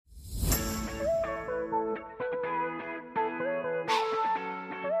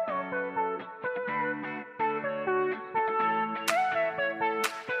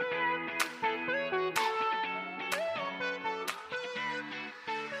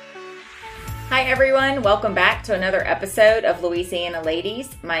Hi everyone, welcome back to another episode of Louisiana Ladies.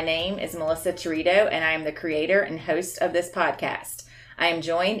 My name is Melissa Torito and I am the creator and host of this podcast. I am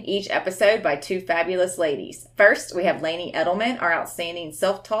joined each episode by two fabulous ladies. First, we have Lainey Edelman, our outstanding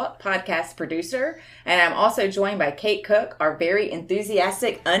self-taught podcast producer, and I'm also joined by Kate Cook, our very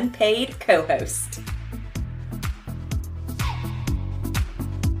enthusiastic unpaid co-host.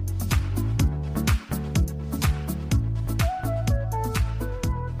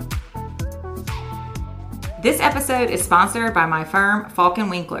 This episode is sponsored by my firm, Falk &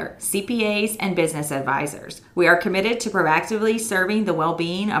 Winkler, CPAs and business advisors. We are committed to proactively serving the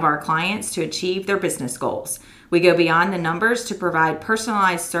well-being of our clients to achieve their business goals. We go beyond the numbers to provide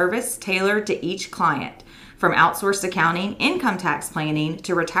personalized service tailored to each client, from outsourced accounting, income tax planning,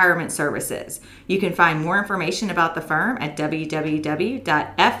 to retirement services. You can find more information about the firm at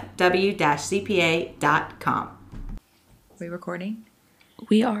www.fw-cpa.com. Are we recording?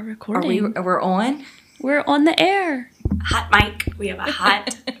 We are recording. We're on? We're on the air. Hot mic. We have a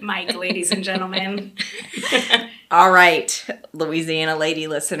hot mic, ladies and gentlemen. All right, Louisiana lady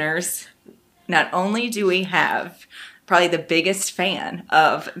listeners. Not only do we have probably the biggest fan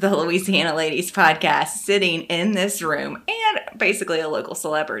of the Louisiana Ladies podcast sitting in this room and basically a local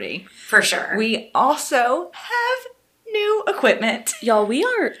celebrity. For sure. We also have new equipment. Y'all, we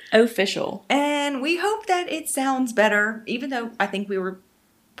are official. And we hope that it sounds better, even though I think we were...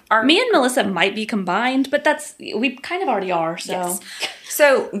 Me and Melissa might be combined, but we kind of already are, so. Yes.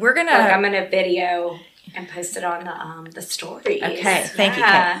 So we're going to... I'm going to video and post it on the stories. Okay, thank you,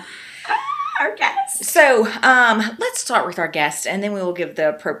 Kate. Our guest. So let's start with our guest, and then we will give the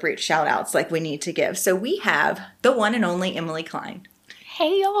appropriate shout-outs like we need to give. So we have the one and only Emily Kline.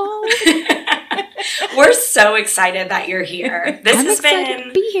 Hey, y'all. We're so excited that you're here. I'm excited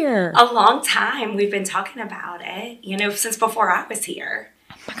to be here. A long time we've been talking about it, since before I was here.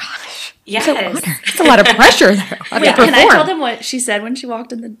 Oh my gosh. Yes. So honored. It's a lot of pressure though. Wait, can I tell them what she said when she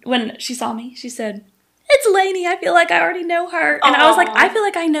walked in when she saw me? She said, "It's Lainey. I feel like I already know her." And I was like, "I feel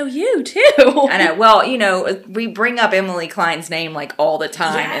like I know you too." I know. Well, we bring up Emily Kline's name like all the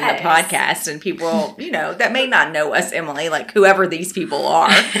time in the podcast, and people, that may not know us, Emily, like whoever these people are,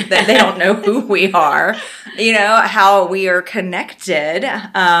 that they don't know who we are, how we are connected.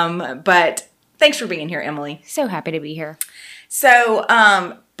 But thanks for being here, Emily. So happy to be here. So,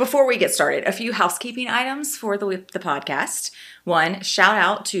 before we get started, a few housekeeping items for the podcast. One, shout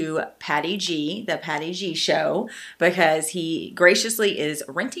out to Patty G, the Patty G Show, because he graciously is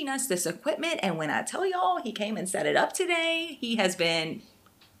renting us this equipment. And when I tell y'all he came and set it up today, he has been,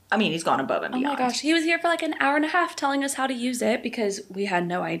 he's gone above and beyond. Oh my gosh. He was here for like an hour and a half telling us how to use it because we had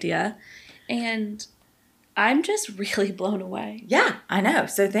no idea. And I'm just really blown away. Yeah, I know.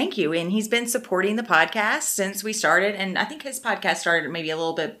 So thank you. And he's been supporting the podcast since we started. And I think his podcast started maybe a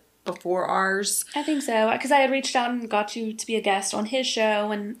little bit before ours. I think so. Because I had reached out and got you to be a guest on his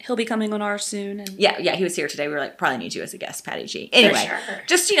show. And he'll be coming on ours soon. And Yeah, he was here today. We were like, probably need you as a guest, Patty G. Anyway, sure.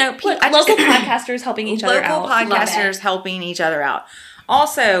 Just, local podcasters helping each other out. Local podcasters helping each other out.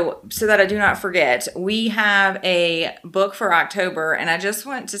 Also, so that I do not forget, we have a book for October, and I just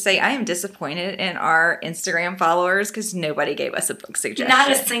want to say I am disappointed in our Instagram followers because nobody gave us a book suggestion. Not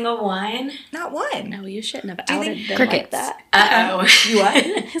a single one? Not one. No, you shouldn't have outed them crickets? like that. Uh-oh. You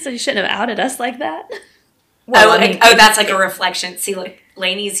what? So you shouldn't have outed us like that. Well, that's like a reflection. See, look,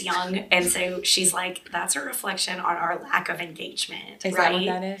 Lainey's young, and so she's like, that's a reflection on our lack of engagement. Is right? that what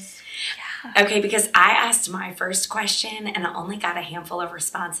that is? Okay, because I asked my first question and I only got a handful of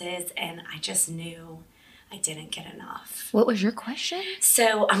responses and I just knew I didn't get enough. What was your question?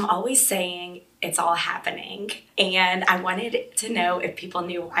 So I'm always saying it's all happening. And I wanted to know if people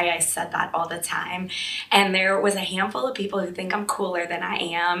knew why I said that all the time. And there was a handful of people who think I'm cooler than I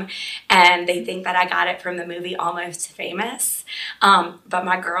am. And they think that I got it from the movie Almost Famous. But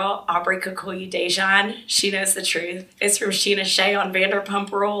my girl, Aubrey could call you Dejan. She knows the truth. It's from Sheena Shea on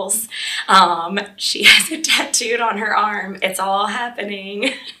Vanderpump Rules. She has it tattooed on her arm. It's all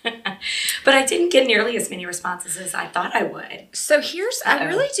happening. But I didn't get nearly as many responses as I thought I would. So I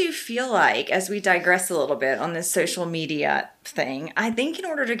really do feel like, as we digress a little bit on this social media thing, I think in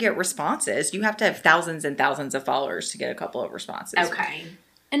order to get responses, you have to have thousands and thousands of followers to get a couple of responses. Okay.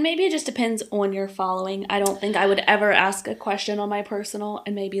 And maybe it just depends on your following. I don't think I would ever ask a question on my personal,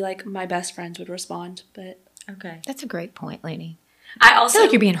 and maybe like my best friends would respond. But okay, that's a great point, Lainey. I also feel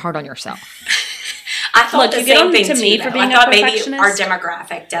like you're being hard on yourself. I thought the same thing to me too, for though. being I thought a maybe perfectionist. our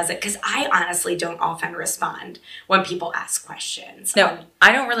demographic does it because I honestly don't often respond when people ask questions. No,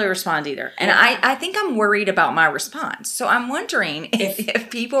 I don't really respond either. And I think I'm worried about my response. So I'm wondering if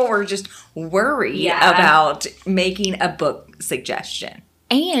people were just worried about making a book suggestion.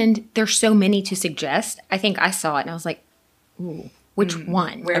 And there's so many to suggest. I think I saw it and I was like, ooh, which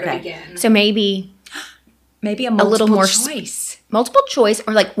one? Where to begin? So maybe Maybe a little more choice. multiple choice,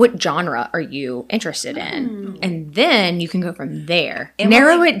 or like what genre are you interested in? And then you can go from there.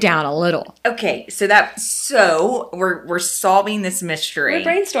 Narrow it down a little. Okay, so we're solving this mystery.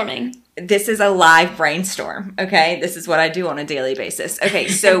 We're brainstorming. This is a live brainstorm, okay? This is what I do on a daily basis. Okay,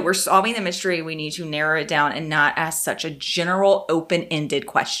 so we're solving the mystery. We need to narrow it down and not ask such a general, open-ended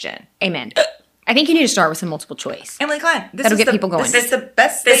question. Amen. I think you need to start with some multiple choice. Emily Kline, That'll get people going. This is the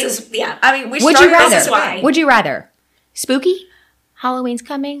best thing. Yeah. I mean, we Would started you rather? This is why. Would you rather spooky, Halloween's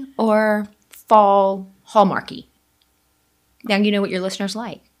coming, or fall Hallmarky? Now you know what your listeners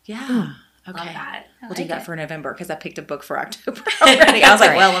like. Yeah. Love Okay. that. We'll do that for November because I picked a book for October already. I was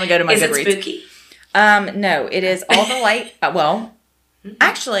like, well, let me go to my Is it Goodreads. spooky? No, it is all the light.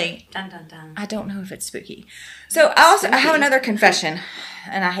 Actually, Dun, dun, dun. I don't know if it's spooky. So I have another confession,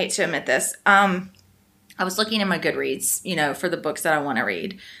 and I hate to admit this. I was looking in my Goodreads, for the books that I want to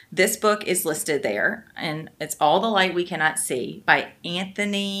read. This book is listed there, and it's All the Light We Cannot See by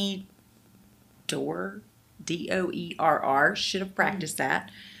Anthony Doerr, Doerr. Should have practiced that.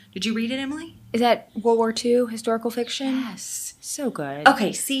 Did you read it, Emily? Is that World War II historical fiction? Yes. So good.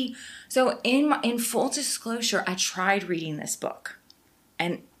 Okay, see, so in full disclosure, I tried reading this book,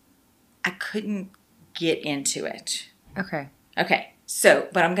 and I couldn't get into it. Okay. Okay, so,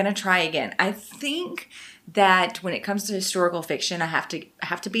 but I'm going to try again. I think that when it comes to historical fiction, I have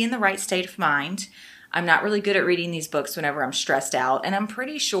to be in the right state of mind. I'm not really good at reading these books whenever I'm stressed out, and I'm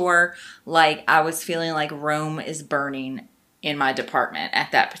pretty sure, I was feeling like Rome is burning in my department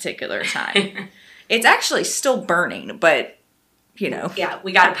at that particular time. It's actually still burning, but, Yeah,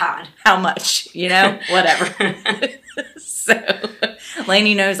 we got a pod. how much, whatever. So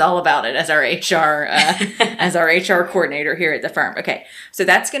Lainey knows all about it as our HR coordinator here at the firm. Okay, so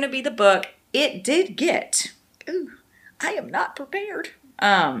that's going to be the book. It did get. Ooh, I am not prepared.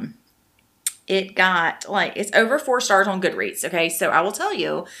 It got it's over 4 stars on Goodreads. Okay, so I will tell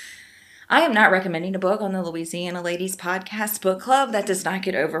you, I am not recommending a book on the Louisiana Ladies Podcast Book Club that does not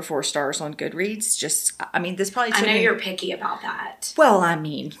get over 4 stars on Goodreads. This probably. I know you're picky about that. Well,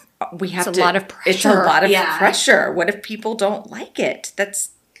 we have It's a lot of pressure. It's a lot of Yeah. pressure. What if people don't like it? That's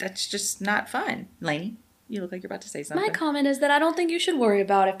just not fun. Lainey, you look like you're about to say something. My comment is that I don't think you should worry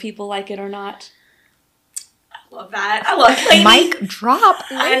about if people like it or not. Love that. I love Lainey. Mic drop.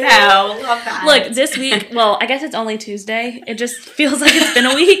 I know. Love that. Look, this week, well, I guess it's only Tuesday. It just feels like it's been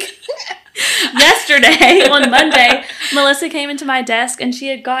a week. Yesterday, on Monday, Melissa came into my desk and she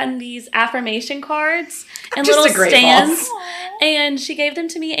had gotten these affirmation cards and Just little a great stands. boss. And she gave them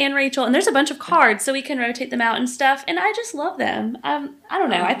to me and Rachel. And there's a bunch of cards so we can rotate them out and stuff. And I just love them. I don't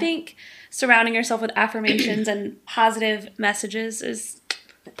know. I think surrounding yourself with affirmations and positive messages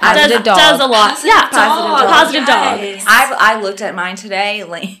Positive dog. does a lot. Yeah, positive dog. Yes. I looked at mine today.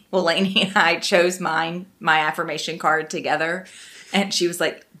 Lainey and I chose my affirmation card together, and she was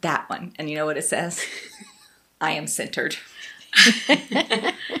like, "That one." And you know what it says? I am centered.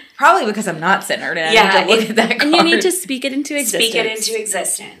 Probably because I'm not centered, and I need to look at that card. And you need to speak it into existence. Speak it into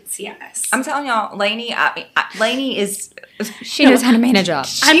existence. Yes. I'm telling y'all, Lainey. Lainey is. She knows how to manage up.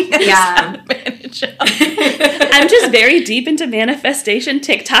 She knows how to manage up. I'm just very deep into manifestation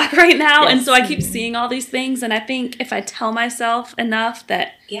TikTok right now, Yes. and so I keep seeing all these things, and I think if I tell myself enough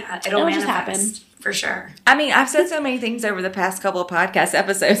that Yeah, It'll it'll just manifest. For sure. I've said so many things over the past couple of podcast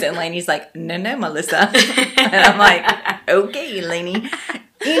episodes, and Lainey's like, no, Melissa. And I'm like, okay, Lainey.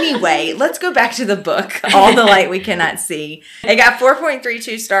 Anyway, let's go back to the book, All the Light We Cannot See. It got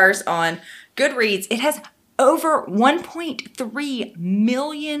 4.32 stars on Goodreads. It has over 1.3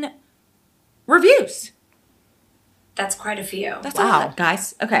 million reviews. That's quite a few. That's a lot,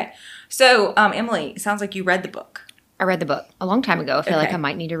 guys. Okay. So, Emily, it sounds like you read the book. I read the book a long time ago. I feel like Okay. I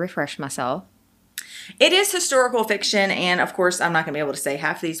might need to refresh myself. It is historical fiction, and of course, I'm not going to be able to say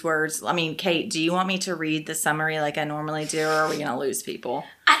half these words. I mean, Kate, do you want me to read the summary like I normally do, or are we going to lose people?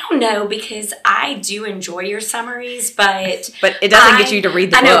 I don't know, because I do enjoy your summaries, but it doesn't get you to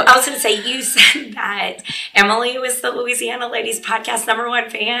read the I know. book. I was going to say, you said that Emily was the Louisiana Ladies Podcast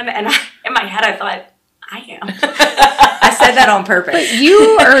 #1 fan, and in my head I thought, I am. I said that on purpose.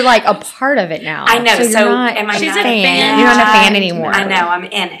 You are like a part of it now. I know, So, you're so not am I a not a fan. fan? You're not a fan anymore. I know, I'm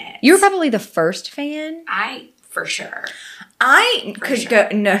in it. You were probably the first fan. For sure. I For could sure.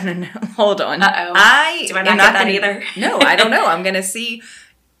 go. No. Hold on. Uh-oh. I Do I am not get that gonna- either? No, I don't know. I'm going to see.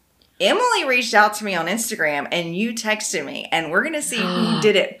 Emily reached out to me on Instagram and you texted me, and we're going to see who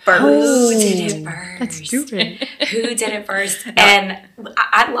did it first. Who did it first? Let's do it. Who did it first? And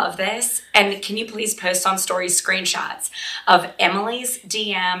I love this. And can you please post on stories screenshots of Emily's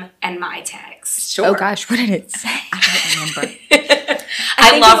DM and my text? Sure. Oh gosh, what did it say? I don't remember. I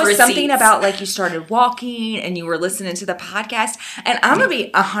think love it was receipts. something about like you started walking and you were listening to the podcast. And I'm going to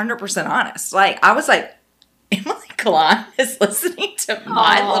be 100% honest. Like, I was like, Emily Kline is listening to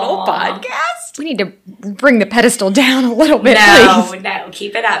my little podcast. We need to bring the pedestal down a little bit, No, please. no,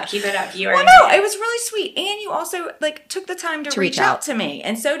 keep it up. Keep it up. You are Well, no, it was really sweet. And you also like took the time to reach out to me.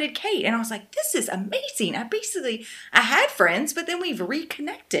 And so did Kate. And I was like, this is amazing. I had friends, but then we've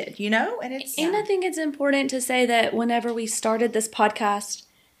reconnected, you know? And it's And I think it's important to say that whenever we started this podcast,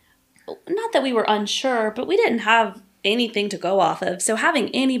 not that we were unsure, but we didn't have anything to go off of. So having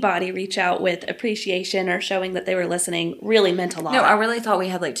anybody reach out with appreciation or showing that they were listening really meant a lot. No, I really thought we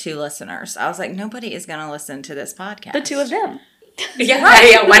had like 2 listeners. I was like, nobody is going to listen to this podcast. The 2 of them. Yeah, Right.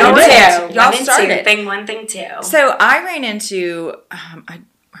 yeah, one and two. Y'all One and started. two. Thing one, thing two. So I ran into,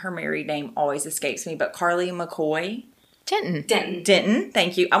 her married name always escapes me, but Carly McCoy. Denton.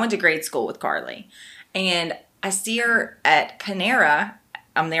 Thank you. I went to grade school with Carly. And I see her at Panera.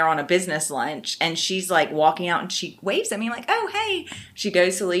 I'm there on a business lunch, and she's like walking out and she waves at me like, oh, hey. She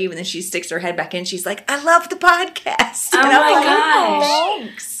goes to leave and then she sticks her head back in. She's like, I love the podcast. Oh and my I'm like, gosh. oh,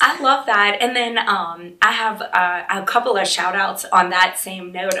 thanks. I love that. And then I have a couple of shout outs on that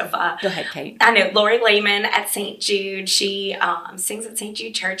same note of Go ahead, Kate. I know Lori Lehman at St. Jude. She sings at St.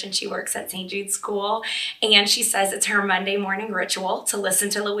 Jude Church and she works at St. Jude School. And she says it's her Monday morning ritual to listen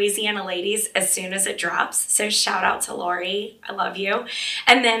to Louisiana Ladies as soon as it drops. So shout out to Lori. I love you.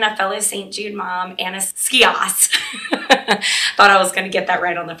 And then a fellow St. Jude mom, Anna Skias. Thought I was going to get that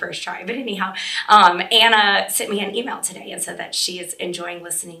right on the first try. But anyhow, Anna sent me an email today and said that she is enjoying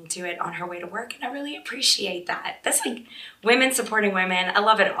listening to it on her way to work. And I really appreciate that. That's like women supporting women. I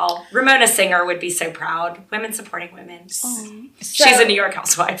love it all. Ramona Singer would be so proud. Women supporting women. She's a New York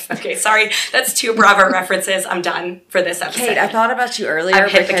housewife. Okay, sorry. That's 2 Bravo references. I'm done for this episode. Kate, I thought about you earlier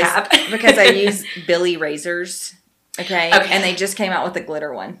I've hit the cap. because I use Billy razors. Okay. And they just came out with a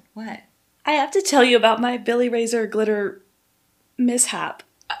glitter one. What? I have to tell you about my Billy Razor glitter mishap.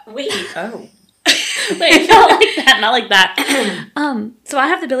 Wait. Oh. Wait, not like that, not like that. So I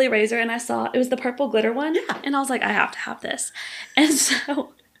have the Billy Razor, and I saw it was the purple glitter one, and I was like, I have to have this. And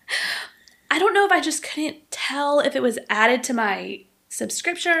so I don't know if I just couldn't tell if it was added to my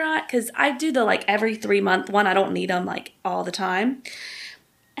subscription or not, because I do the like every 3-month one. I don't need them like all the time.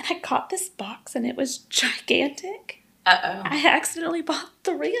 And I got this box, and it was gigantic. Uh-oh. I accidentally bought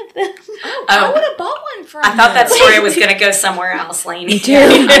 3 of them. Oh, I would have bought one from I thought that story was going to go somewhere else, Lainey.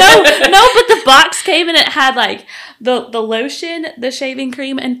 No, but the box came and it had like the lotion, the shaving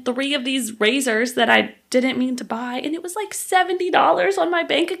cream, and 3 of these razors that I didn't mean to buy, and it was like $70 on my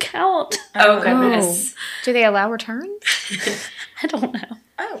bank account. Oh, goodness. Do they allow returns? I don't know.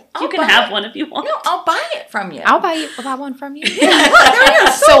 Oh, You can have one if you want. No, I'll buy it from you. I'll buy one from you. Yeah, look, there you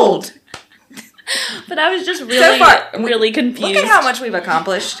go. Sold. But I was just really, So far, really confused. Look at how much we've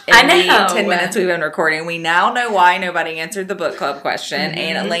accomplished in I know. the 10 minutes we've been recording. We now know why nobody answered the book club question,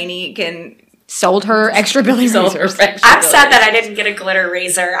 and Lainey can Sold her extra Billy sold her razors. extra I'm sad Billy. that I didn't get a glitter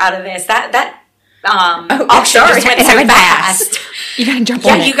razor out of this. That Oh, auction sorry. just went It so happened fast. You gotta jump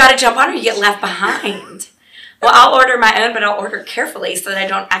Yeah, on it. you got to jump on or you get left behind. Well, I'll order my own, but I'll order carefully so that I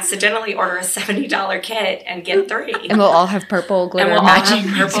don't accidentally order a $70 kit and get 3. And we'll all have purple And glitter we'll all matching.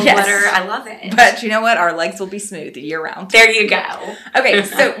 have purple Yes. glitter. I love it. But you know what? Our legs will be smooth year round. There you go. Okay,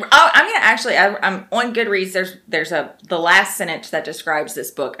 so I'm gonna actually. I'm on Goodreads. There's the last sentence that describes this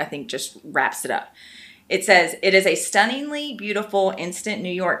book. I think just wraps it up. It says, it is a stunningly beautiful instant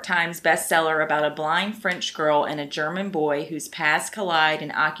New York Times bestseller about a blind French girl and a German boy whose paths collide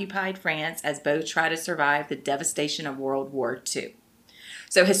in occupied France as both try to survive the devastation of World War II.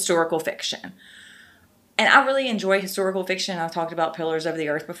 So historical fiction. And I really enjoy historical fiction. I've talked about Pillars of the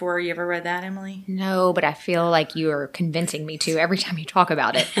Earth before. You ever read that, Emily? No, but I feel like you're convincing me to every time you talk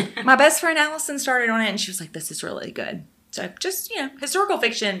about it. My best friend Allison started on it and she was like, this is really good. So just, historical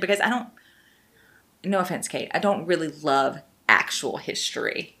fiction, because I don't, no offense, Kate, I don't really love actual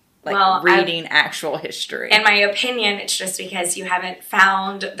history. Like reading actual history. In my opinion, it's just because you haven't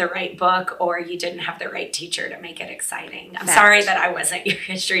found the right book or you didn't have the right teacher to make it exciting. I'm sorry that I wasn't your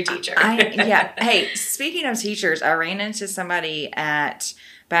history teacher. Yeah. Hey, speaking of teachers, I ran into somebody at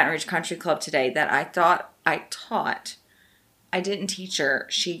Baton Rouge Country Club today that I thought I taught I didn't teach her.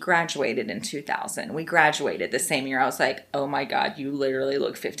 She graduated in 2000. We graduated the same year. I was like, oh my God, you literally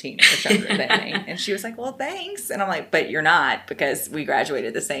look 15 years younger than me. And she was like, well, thanks. And I'm like, but you're not, because we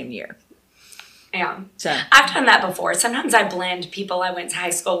graduated the same year. Yeah. So I've done that before. Sometimes I blend people I went to high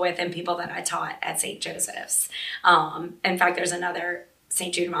school with and people that I taught at St. Joseph's. In fact, there's another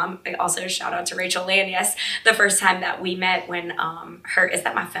St. Jude mom, also shout out to Rachel Lanius, the first time that we met when is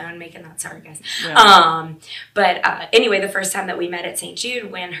that my phone making that? Sorry guys. Yeah. Anyway, the first time that we met at St. Jude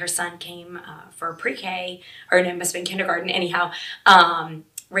when her son came for pre-K, or no, it must have been kindergarten, anyhow,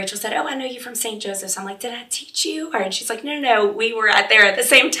 Rachel said, oh, I know you from St. Joseph's. I'm like, did I teach you? And she's like, no, we were there at the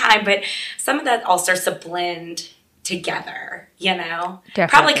same time, but some of that all starts to blend together, you know? Definitely.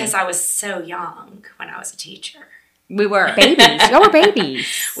 Probably because I was so young when I was a teacher. we were. Babies. Y'all were babies.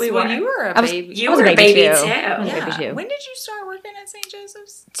 We Well, were. you were a baby. You were a baby too. I was a Yeah. baby too. When did you start working at St.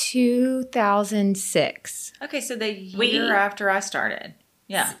 Joseph's? 2006. Okay, so the year after I started.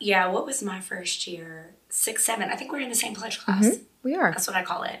 Yeah. Yeah, what was my first year? 6, 7. I think we're in the same pledge class. Mm-hmm. We are. That's what I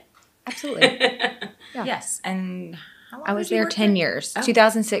call it. Absolutely. Yeah. Yes. And how long I was did you there work 10 years, Oh.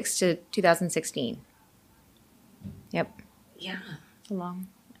 2006 to 2016. Yep. Yeah. It's a long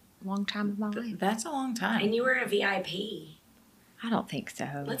time of my life. That's a long time. And you were a VIP. I don't think so.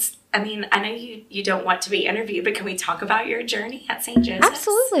 I know you don't want to be interviewed, but can we talk about your journey at St. Joseph's?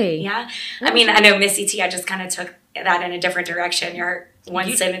 Absolutely. Yeah. I mean, I know Missy T, I just kind of took that in a different direction. You're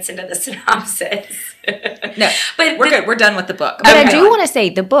one sentence into the synopsis. No, but we're good. We're done with the book. But I Okay. do want to say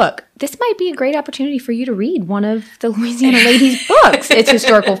the book, this might be a great opportunity for you to read one of the Louisiana Ladies' books. It's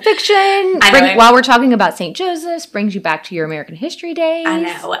historical fiction. I know. While we're talking about St. Joseph's, brings you back to your American history days. I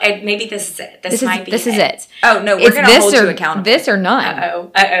know. And maybe this is it. This might be This is it. Oh, no, we're It's going to hold this you or accountable. this or none.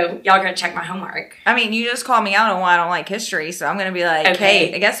 Uh-oh. Y'all going to check my homework. I mean, you just called me out on why I don't like history, so I'm going to be like,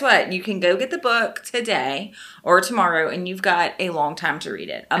 Okay. hey, guess what? You can go get the book today or tomorrow, and you've got a long time to read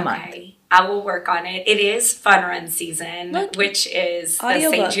it, a month. Okay. I will work on it. It is fun run season, Look. which is the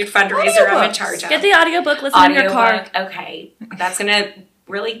Audiobook. St. Jude fundraiser I'm in Audiobooks. charge of. Get the audiobook, listen in your car. Audiobook. Okay. That's going to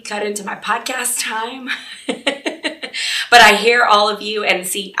really cut into my podcast time. But I hear all of you and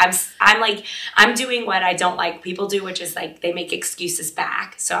see, I'm doing what I don't like people do, which is like they make excuses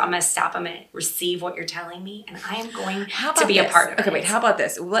back. So I'm going to stop them and receive what you're telling me. And I am going to be a part of it. Okay, wait, how about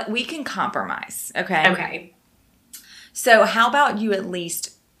this? We can compromise, okay? Okay. So how about you at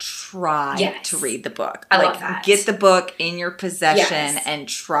least try Yes. to read the book? I love that. Get the book in your possession Yes. and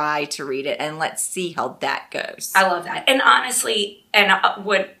try to read it, and let's see how that goes. I love that. And honestly,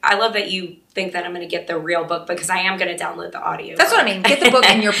 I love that you think that I'm going to get the real book because I am going to download the audio. That's what I mean. Get the book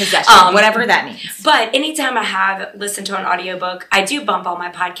in your possession, whatever that means. But anytime I have listened to an audiobook, I do bump all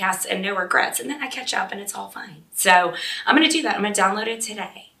my podcasts and no regrets. And then I catch up and it's all fine. So I'm going to do that. I'm going to download it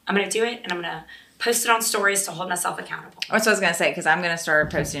today. I'm going to do it and I'm going to post it on stories to hold myself accountable. That's what I was going to say, because I'm going to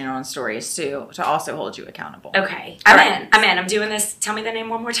start posting it on stories too, to also hold you accountable. Okay. All I'm right. in. I'm doing this. Tell me the name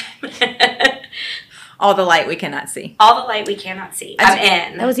one more time. All the light we cannot see. All the light we cannot see. I'm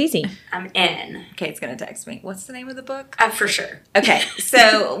in. That was easy. I'm in. Kate's going to text me. What's the name of the book? For sure. Okay,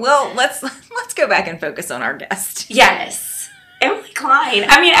 so let's go back and focus on our guest. Yes. Emily Kline.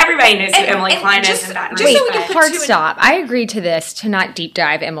 I mean, everybody knows who Emily Kline is. In Baton just Rouge, so we can but- put Hard two in- stop. I agreed to this to not deep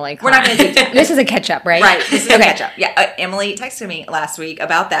dive Emily Klein. We're not going to deep dive. This is a catch up, right? Right, this is a Okay. catch up. Yeah, Emily texted me last week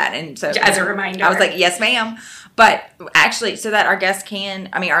about that, and so As a reminder. I was like, "Yes, ma'am." But actually, so that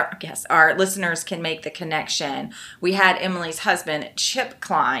our listeners can make the connection. We had Emily's husband, Chip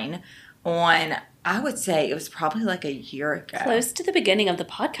Kline, on. I would say it was probably like a year ago. Close to the beginning of the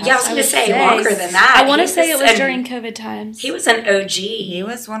podcast. Yeah, I was going to would say longer than that. I want to He say it was an- during COVID times. He was an OG. He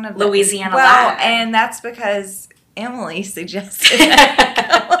was one of the Louisiana Well, lad. and that's because Emily suggested.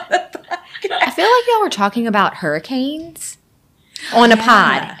 I feel like y'all were talking about hurricanes on a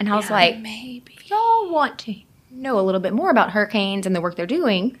pod. And I was like, maybe. if y'all want to know a little bit more about hurricanes and the work they're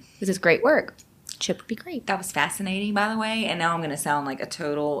doing, this is great work. Chip would be great. That was fascinating, by the way. And now I'm going to sound like a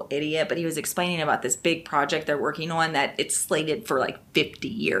total idiot, but he was explaining about this big project they're working on that it's slated for like 50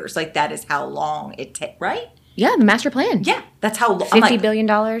 years. Like that is how long it takes, right? Yeah, the master plan. Yeah, that's how long. $50 billion,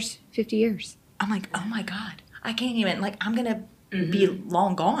 50 years. I'm like, oh my God. I can't even, I'm going to be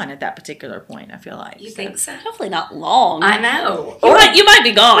long gone at that particular point, I feel like. You think so? Hopefully not long. I know. You might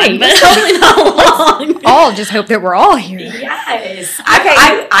be gone, Wait, but hopefully not long. All just hope that we're all here. Yes.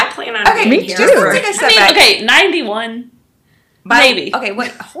 Okay. I plan on being me here. too. for- Let's take a I step mean, back. okay, 91. Maybe. Okay,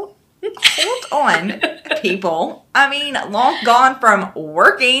 wait. Hold on, people. I mean, long gone from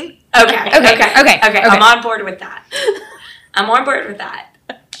working. Okay. Okay. I'm on board with that. I'm on board with that.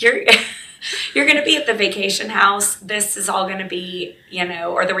 You're going to be at the vacation house. This is all going to be,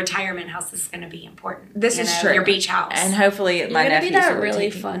 or the retirement house is going to be important. This is true. Your beach house. And hopefully You're my gonna be nephews that will really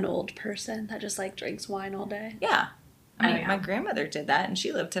take me. fun old person that just like drinks wine all day. Yeah. I mean, yeah. my grandmother did that, and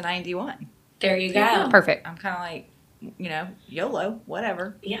she lived to 91. There you go. Perfect. I'm kind of like, YOLO,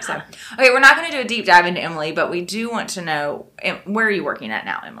 whatever. Yeah. So, okay, we're not going to do a deep dive into Emily, but we do want to know, where are you working at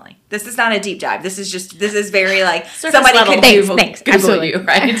now, Emily? This is not a deep dive. This is very like, Surface somebody level. could Thanks. Google Absolutely. you,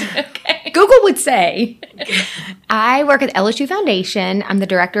 right? Okay. Google would say, I work at LSU Foundation. I'm the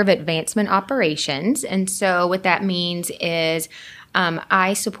Director of Advancement Operations. And so what that means is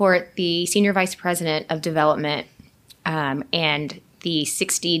I support the Senior Vice President of Development and the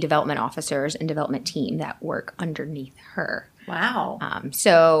 60 development officers and development team that work underneath her. Wow.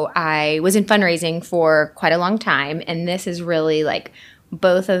 So I was in fundraising for quite a long time, and this is really like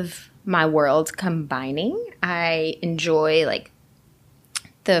both of my worlds combining. I enjoy like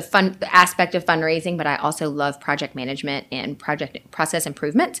the aspect of fundraising, but I also love project management and project process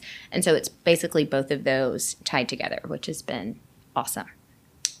improvement. And so it's basically both of those tied together, which has been awesome.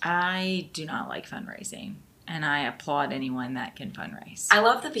 I do not like fundraising, and I applaud anyone that can fundraise. I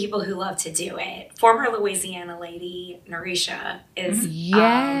love the people who love to do it. Former Louisiana lady, Narisha, is...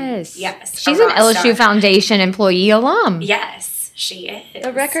 Yes. yes. She's a an rock LSU star. Foundation employee alum. Yes, she is.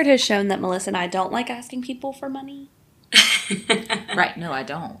 The record has shown that Melissa and I don't like asking people for money. Right. No, I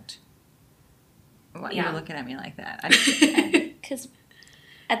don't. Why are Yeah. you looking at me like that? Because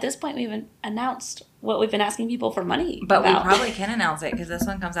at this point, we've announced what we've been asking people for money But about. we probably can announce it because this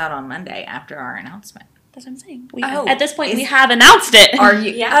one comes out on Monday after our announcement. That's what I'm saying. Oh, At this point, we is- have announced it. Are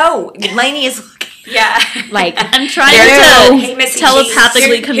you? Yeah. Oh, Lainey is looking. Yeah. Like, I'm trying No. to Hey, Missy G,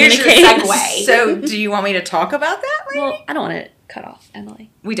 telepathically here's your communicate. segue. So, do you want me to talk about that, Lainey? Well, I don't want to cut off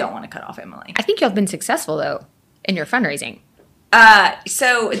Emily. We don't want to cut off Emily. I think y'all have been successful, though, in your fundraising.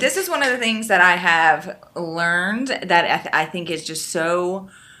 So this is one of the things that I have learned that I think is just so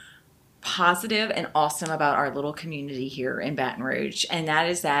positive and awesome about our little community here in Baton Rouge, and that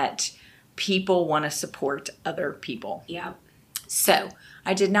is that people want to support other people. Yeah. So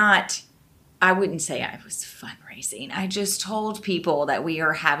I wouldn't say I was fundraising. I just told people that we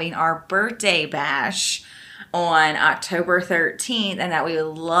are having our birthday bash on October 13th and that we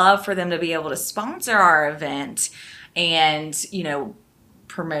would love for them to be able to sponsor our event and,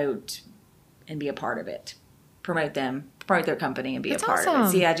 promote and be a part of it. Promote their company and be That's a part of awesome. it.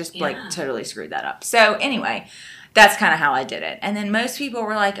 See, I just Yeah. totally screwed that up. So anyway, that's kind of how I did it. And then most people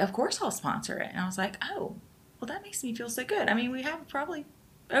were like, of course I'll sponsor it. And I was like, oh, well, that makes me feel so good. I mean, we have probably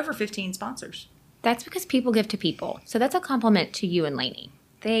over 15 sponsors. That's because people give to people. So that's a compliment to you and Lainey.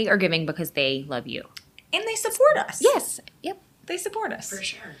 They are giving because they love you. And they support us. Yes. Yep. They support us. For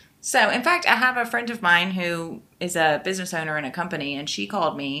sure. So, in fact, I have a friend of mine who is a business owner in a company, and she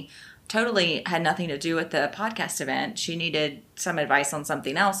called me. Totally had nothing to do with the podcast event. She needed some advice on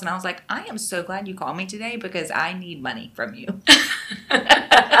something else. And I was like, I am so glad you called me today because I need money from you.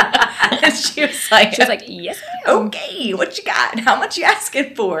 And she was like, Yes, ma'am. okay, what you got? How much you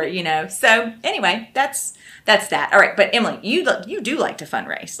asking for? So anyway, that's that. All right. But Emily, you do like to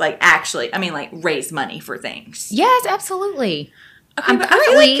fundraise, like raise money for things. Yes, absolutely. Okay, but I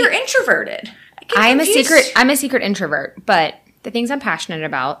feel like you're introverted. I'm a secret introvert, but the things I'm passionate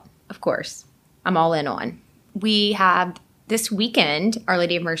about, of course, I'm all in on. We have this weekend Our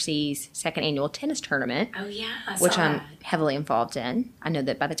Lady of Mercy's second annual tennis tournament, Oh, yeah. I which saw I'm that. heavily involved in. I know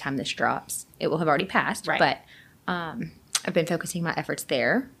that by the time this drops, it will have already passed, Right. but I've been focusing my efforts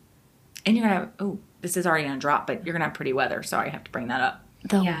there. And you're going to this is already going to drop, but you're going to have pretty weather. Sorry, I have to bring that up.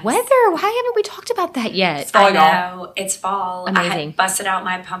 The Yes. weather, why haven't we talked about that yet? fall, I y'all. know. It's fall. I Amazing. had busted out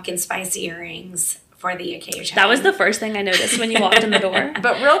my pumpkin spice earrings for the occasion. That was the first thing I noticed when you walked in the door.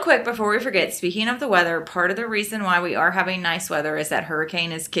 But real quick, before we forget, speaking of the weather, part of the reason why we are having nice weather is that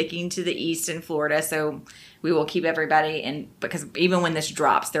hurricane is kicking to the east in Florida. So we will keep everybody in, because even when this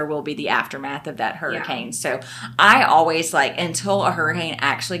drops, there will be the aftermath of that hurricane. Yeah. So I always until a hurricane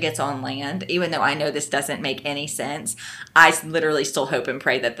actually gets on land, even though I know this doesn't make any sense, I literally still hope and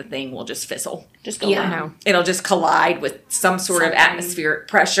pray that the thing will just fizzle. Just go Yeah. on. No. It'll just collide with some sort of Something. atmospheric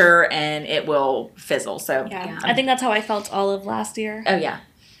pressure and it will fizzle. So, Yeah. I think that's how I felt all of last year. oh yeah.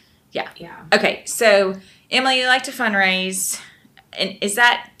 Yeah. Okay, so Emily, you like to fundraise, and is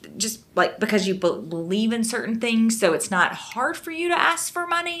that just because you believe in certain things, so it's not hard for you to ask for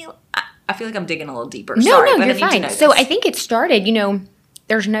money? I feel like I'm digging a little deeper. No, Sorry, but you're I need to fine. know So this. I think it started,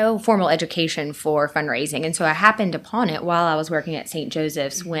 there's no formal education for fundraising. And so I happened upon it while I was working at St.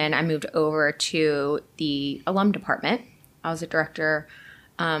 Joseph's when I moved over to the alum department. I was a director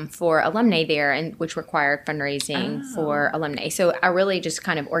for alumni there, and which required fundraising for alumni. So I really just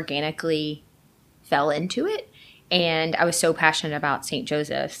kind of organically fell into it. And I was so passionate about St.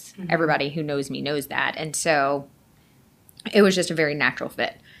 Joseph's. Mm-hmm. Everybody who knows me knows that. And so it was just a very natural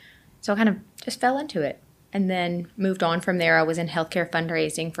fit. So I kind of just fell into it and then moved on from there. I was in healthcare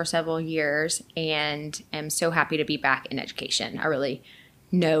fundraising for several years and am so happy to be back in education. I really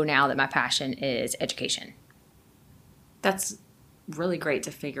know now that my passion is education. That's really great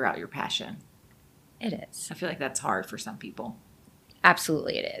to figure out your passion. It is. I feel like that's hard for some people.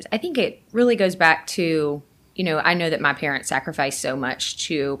 Absolutely it is. I think it really goes back to, I know that my parents sacrificed so much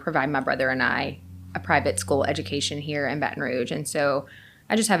to provide my brother and I a private school education here in Baton Rouge. And so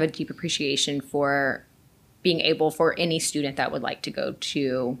I just have a deep appreciation for being able for any student that would like to go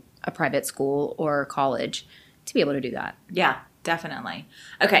to a private school or college to be able to do that. Yeah, definitely.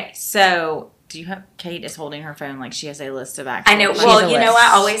 Okay, so do you have, Kate is holding her phone like she has a list of actions. I know. Well,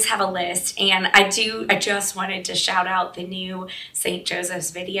 I always have a list. And I just wanted to shout out the new St.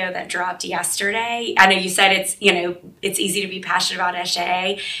 Joseph's video that dropped yesterday. I know you said it's easy to be passionate about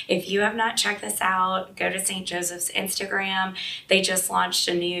SJA. If you have not checked this out, go to St. Joseph's Instagram. They just launched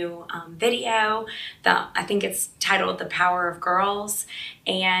a new video. I think it's titled The Power of Girls.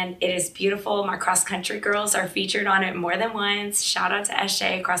 And it is beautiful. My cross country girls are featured on it more than once. Shout out to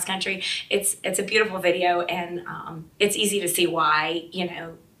SJ Cross Country. It's a beautiful video, and it's easy to see why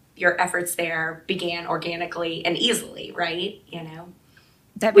your efforts there began organically and easily, right?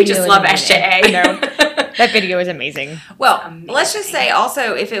 We just love SJA. I know. That video is amazing. Well, let's just say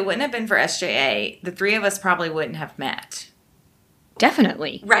also, if it wouldn't have been for SJA, the three of us probably wouldn't have met.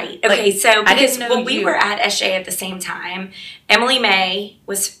 Definitely. Right. Okay. So because we were at SJ at the same time, Emily May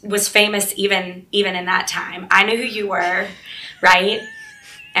was famous even in that time. I knew who you were, right?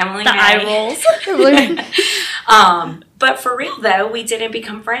 Emily May. Eye rolls. But for real though, we didn't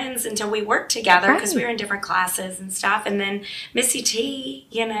become friends until we worked together because we were in different classes and stuff. And then Missy T,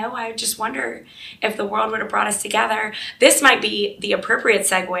 I just wonder if the world would have brought us together. This might be the appropriate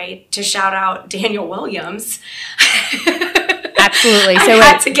segue to shout out Daniel Williams. Absolutely. So I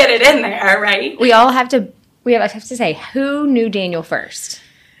had to get it in there, right? We have to say, who knew Daniel first?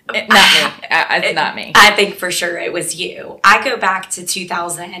 Not me. It's not me. I think for sure it was you. I go back to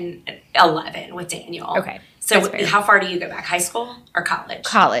 2011 with Daniel. Okay. So how far do you go back? High school or college?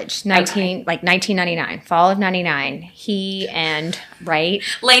 College. 1999. Fall of 99. He and, right?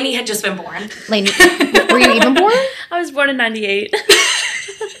 Lainey had just been born. Lainey, were you even born? I was born in 98.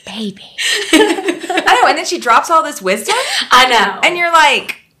 Baby. I know, and then she drops all this wisdom. I know. And you're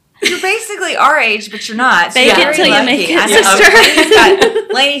like, you're basically our age, but you're not. Fake it till you make it,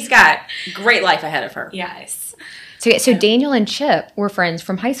 sister. Lainey's got great life ahead of her. Yes. So Daniel and Chip were friends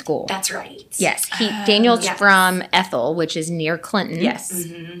from high school. That's right. Yes. Daniel's from Ethel, which is near Clinton. Yes.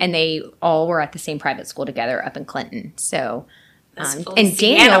 Mm-hmm. And they all were at the same private school together up in Clinton. So, and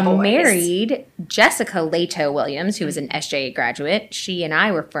Daniel married Jessica Leto Williams, who was an SJA graduate. She and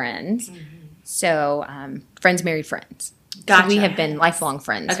I were friends. Mm-hmm. So, friends married friends. Gotcha. So we have been lifelong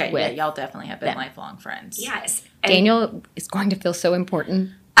friends. Okay, with y'all definitely have been lifelong friends. Yes. Daniel is going to feel so important.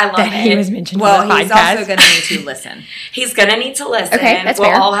 I love that it. He was mentioned. Well, on the he's podcast. also going to need to listen. He's going to need to listen. Okay, that's we'll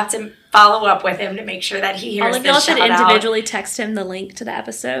fair. all have to follow up with him to make sure that he hears All of y'all this should shout out. individually text him the link to the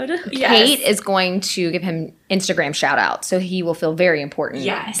episode. Yes. Kate is going to give him Instagram shout out, so he will feel very important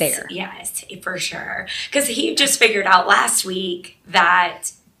there. Yes, for sure. Because he just figured out last week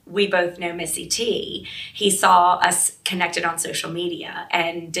that we both know Missy T. He saw us connected on social media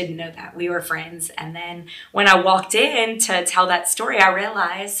and didn't know that we were friends. And then when I walked in to tell that story, I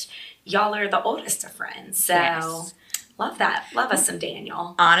realized y'all are the oldest of friends. So love that. Love us some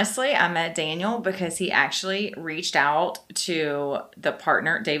Daniel. Honestly, I met Daniel because he actually reached out to the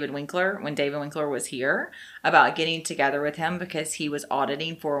partner, David Winkler, when David Winkler was here about getting together with him because he was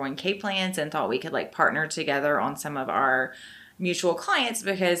auditing 401k plans and thought we could partner together on some of our mutual clients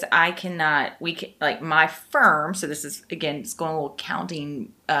because my firm, so this is, again, it's going a little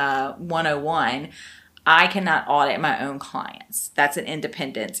accounting 101, I cannot audit my own clients. That's an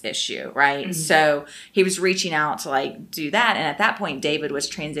independence issue, right? Mm-hmm. So he was reaching out to do that. And at that point, David was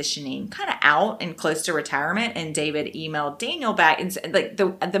transitioning kind of out and close to retirement. And David emailed Daniel back and said,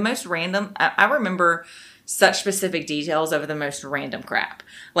 the most random, I remember such specific details of the most random crap.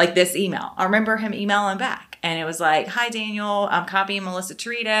 Like this email. I remember him emailing back. And it was like, hi, Daniel, I'm copying Melissa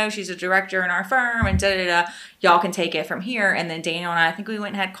Torito. She's a director in our firm. And da-da-da. Y'all can take it from here. And then Daniel and I think we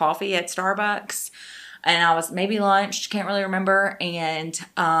went and had coffee at Starbucks. And I was maybe lunch. Can't really remember. And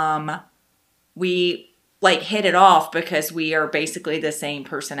we hit it off because we are basically the same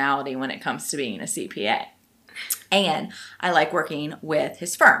personality when it comes to being a CPA. And I like working with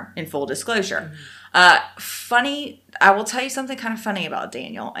his firm, in full disclosure. Funny, I will tell you something kind of funny about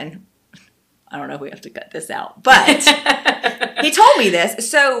Daniel, and I don't know if we have to cut this out, but he told me this.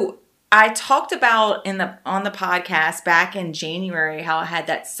 So I talked about on the podcast back in January how I had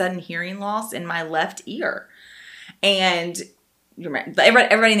that sudden hearing loss in my left ear. And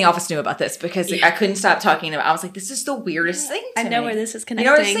everybody in the office knew about this because I couldn't stop talking about it. I was like, this is the weirdest thing to me. I know where this is connecting.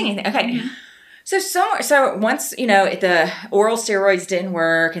 You know where this thing is? Okay. Mm-hmm. So once, the oral steroids didn't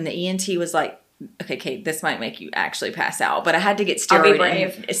work and the ENT was like, okay, Kate, this might make you actually pass out. But I had to get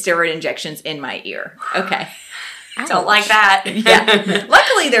steroid injections in my ear. Okay. I don't like that. Yeah.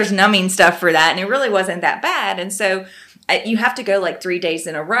 Luckily, there's numbing stuff for that, and it really wasn't that bad. And so you have to go like 3 days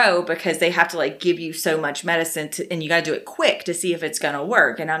in a row because they have to like give you so much medicine and you got to do it quick to see if it's going to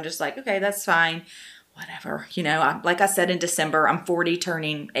work. And I'm just like, okay, that's fine. Whatever. Like I said in December, I'm 40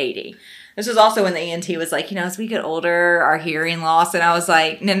 turning 80. This was also when the ENT was like, as we get older, our hearing loss. And I was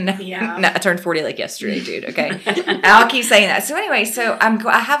like, no, I turned 40 like yesterday, dude. Okay. I'll keep saying that. So anyway,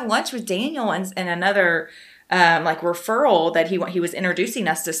 I have lunch with Daniel and another referral that he was introducing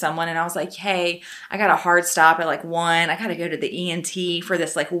us to someone. And I was like, hey, I got a hard stop at like 1. I got to go to the ENT for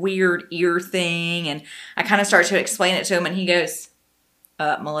this like weird ear thing. And I kind of start to explain it to him and he goes,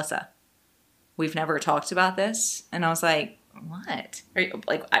 Melissa, we've never talked about this. And I was like, what?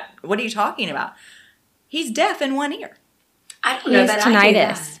 What are you talking about? He's deaf in one ear. I don't know that tinnitus. I do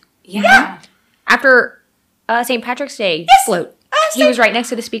that. Yeah. After St. Patrick's Day float, he was right next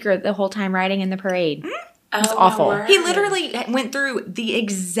to the speaker the whole time riding in the parade. Mm-hmm. It was awful. He literally went through the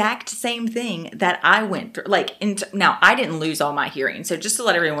exact same thing that I went through. Now, I didn't lose all my hearing, so just to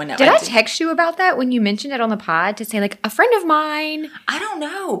let everyone know. Did I text you about that when you mentioned it on the pod to say, like, a friend of mine? I don't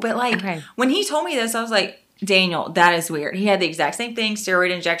know, but, when he told me this, I was like, Daniel, that is weird. He had the exact same thing,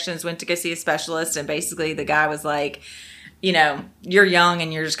 steroid injections, went to go see a specialist, and basically the guy was like, you're young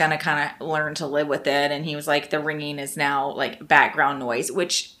and you're just going to kind of learn to live with it. And he was like, the ringing is now, like, background noise,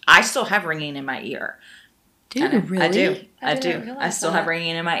 which I still have ringing in my ear. Dude, really? I do. I still have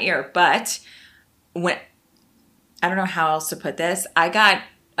ringing in my ear. But I don't know how else to put this. I got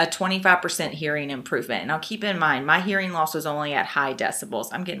a 25% hearing improvement. Now, keep in mind, my hearing loss was only at high decibels.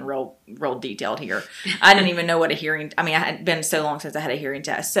 I'm getting real detailed here. I didn't even know what I had been so long since I had a hearing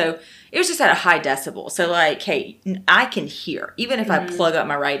test. So it was just at a high decibel. So hey, I can hear. Even if I plug up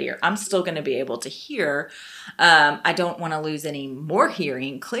my right ear, I'm still going to be able to hear. I don't want to lose any more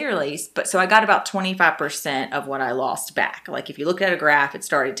hearing, clearly. But so I got about 25% of what I lost back. Like if you look at a graph, it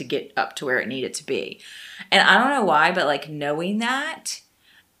started to get up to where it needed to be. And I don't know why, but knowing that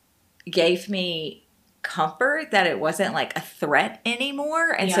gave me comfort that it wasn't like a threat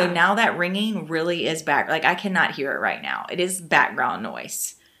anymore. And so now that ringing really is back. I cannot hear it right now. It is background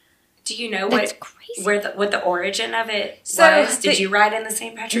noise. Do you know what the origin of it was? Did you ride in the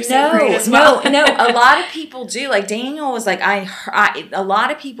St. Patrick's Day parade as well? No. A lot of people do. Daniel was like, a lot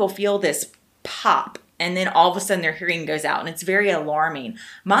of people feel this pop. And then all of a sudden their hearing goes out. And it's very alarming.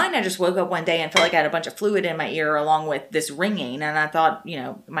 Mine, I just woke up one day and felt like I had a bunch of fluid in my ear along with this ringing. And I thought,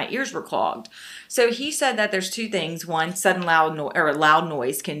 my ears were clogged. So he said that there's two things. One, sudden loud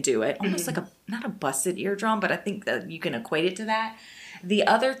noise can do it. Almost like not a busted eardrum, but I think that you can equate it to that. The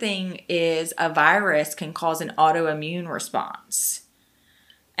other thing is a virus can cause an autoimmune response.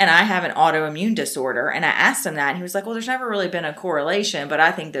 And I have an autoimmune disorder. And I asked him that. And he was like, well, there's never really been a correlation. But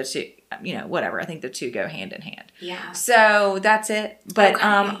I think those two, whatever. I think the two go hand in hand. Yeah. So that's it. But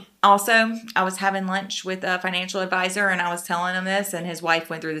also, I was having lunch with a financial advisor. And I was telling him this. And his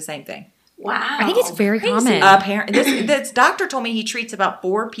wife went through the same thing. Wow. I think it's very common. Apparently, this doctor told me he treats about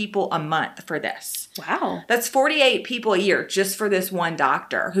 4 people a month for this. Wow. That's 48 people a year just for this one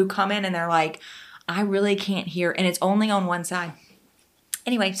doctor who come in and they're like, I really can't hear. And it's only on one side.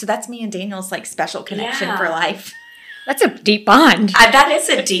 Anyway, so that's me and Daniel's special connection for life. That's a deep bond. That is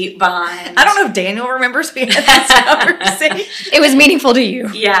a deep bond. I don't know if Daniel remembers being in that conversation. It was meaningful to you.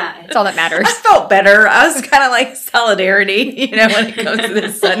 Yeah. That's all that matters. I felt better. I was kind of like solidarity, when it comes to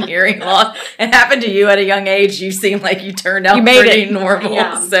this sudden hearing loss. It happened to you at a young age. You seem like you turned out pretty normal.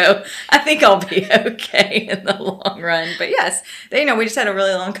 Yeah. So I think I'll be okay in the long run. But yes, we just had a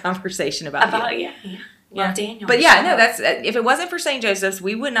really long conversation about you. Yeah. Well, Daniel. But that's if it wasn't for St. Joseph's,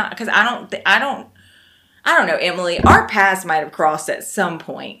 we would not, because I don't know, Emily. Our paths might have crossed at some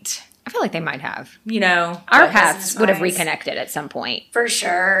point. I feel like they might have. Our paths would have reconnected at some point. For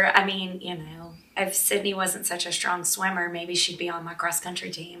sure. I mean, if Sydney wasn't such a strong swimmer, maybe she'd be on my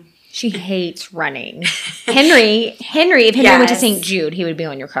cross-country team. She hates running. Henry, if Henry went to St. Jude, he would be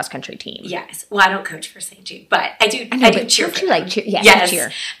on your cross-country team. Yes. Well, I don't coach for St. Jude, but I do cheer for him. Yes.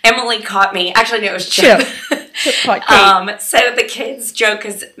 Cheer. Emily caught me. Actually, no, it was Chip. So the kids joke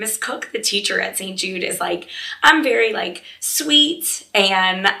because Miss Cook, the teacher at St. Jude, is like, I'm very like sweet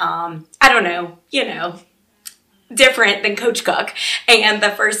and I don't know, different than Coach Cook. And the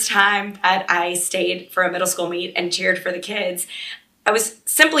first time that I stayed for a middle school meet and cheered for the kids, I was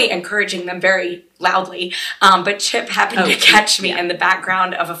simply encouraging them very loudly, but Chip happened to catch me in the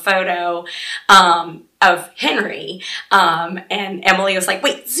background of a photo of Henry, and Emily was like,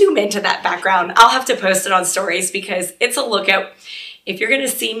 wait, zoom into that background. I'll have to post it on stories because it's a look at, if you're going to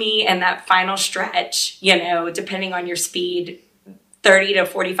see me in that final stretch, depending on your speed, 30 to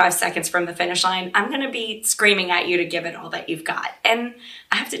 45 seconds from the finish line, I'm going to be screaming at you to give it all that you've got. And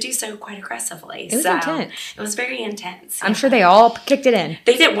I have to do so quite aggressively. It was intense. It was very intense. I'm sure they all kicked it in.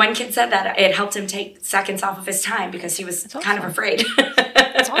 They did. One kid said that it helped him take seconds off of his time because he was kind of afraid.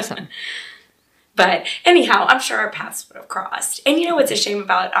 That's awesome. But anyhow, I'm sure our paths would have crossed. And what's a shame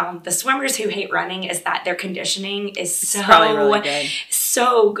about the swimmers who hate running is that their conditioning is probably really good.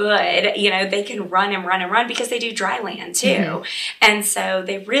 So good. They can run and run and run because they do dry land too. Mm-hmm. And so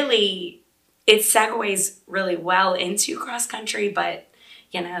it segues really well into cross country, but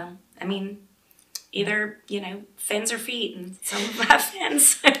either, fins or feet, and some of them have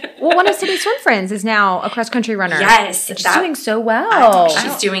fins. Well, one of City's swim friends is now a cross-country runner. Yes. And she's doing so well.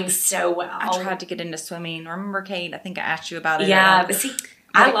 She's doing so well. I tried to get into swimming. Remember, Kate? I think I asked you about it. Yeah, but see,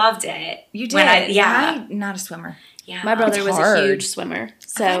 I loved it. You did? I'm not a swimmer. Yeah. My brother was a huge swimmer.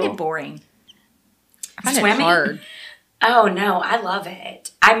 So. I find it boring. I find it hard. Oh, no, I love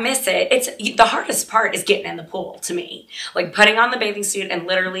it. I miss it. It's the hardest part is getting in the pool to me. Like putting on the bathing suit and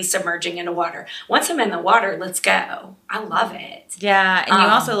literally submerging into water. Once I'm in the water, let's go. I love it. Yeah, and you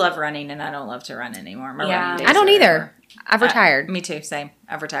also love running, and I don't love to run anymore. My running days I don't either. Over. I've retired. Me too, same.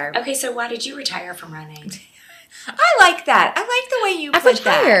 I've retired. Okay, so why did you retire from running? I like that. I like the way you I've put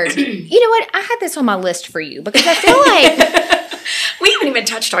retired. that. You know what? I had this on my list for you because I feel like... We haven't even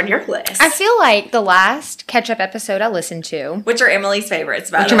touched on your list. I feel like the last catch-up episode I listened to... Which are Emily's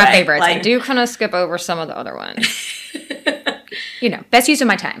favorites, by the way. Which are my favorites. I do kind of skip over some of the other ones. Best use of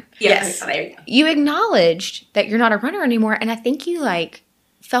my time. Yes. There you go. You acknowledged that you're not a runner anymore, and I think you,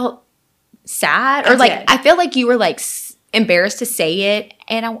 felt sad. Or, I feel like you were, embarrassed to say it,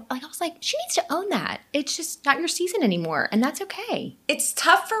 and I was like, she needs to own that. It's just not your season anymore, and that's okay. It's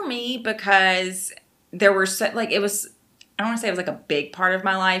tough for me because there were it was... I don't want to say it was a big part of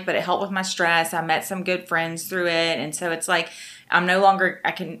my life, but it helped with my stress. I met some good friends through it. And so it's I'm no longer,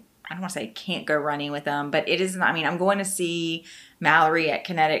 I don't want to say I can't go running with them, but it isn't, I'm going to see Mallory at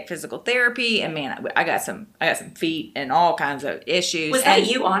Kinetic Physical Therapy. And man, I got some feet and all kinds of issues. Was that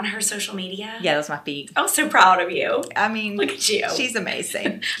you on her social media? Yeah, that's my feet. I'm so proud of you. I mean, look at you. She's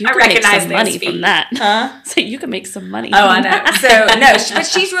amazing. I recognize some money from that. Huh? So you can make some money. Oh, I know. So no, but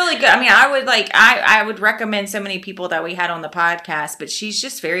she's really good. I mean, I would I would recommend so many people that we had on the podcast, but she's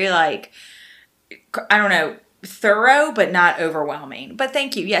just very I don't know, thorough, but not overwhelming. But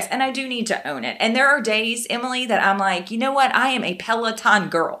thank you. Yes. And I do need to own it. And there are days, Emily, that I'm like, you know what? I am a Peloton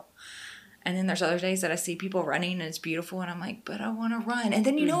girl. And then there's other days that I see people running and it's beautiful. And I'm like, but I want to run. And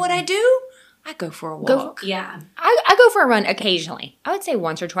then you know what I do? I go for a walk. I go for a run occasionally. I would say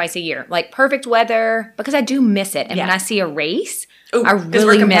once or twice a year. Perfect weather, because I do miss it. And when I see a race, I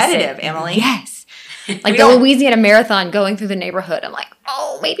really miss it. Emily. Yes. The Louisiana Marathon going through the neighborhood. I'm like,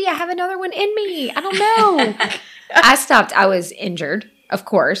 oh, maybe I have another one in me. I don't know. I stopped. I was injured, of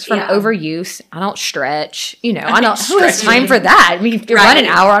course, from overuse. I don't stretch. I don't. Who has time for that? I mean, if you run an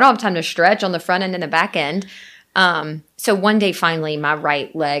hour, I don't have time to stretch on the front end and the back end. So one day, finally, my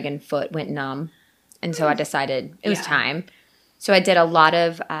right leg and foot went numb. And so I decided it was time. So I did a lot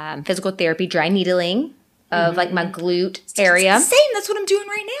of physical therapy, dry needling of my glute area. It's the same. That's what I'm doing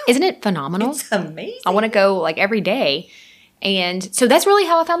right now. Isn't it phenomenal? It's amazing. I want to go every day. And so that's really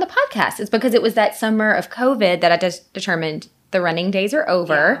how I found the podcast. It's because it was that summer of COVID that I just determined the running days are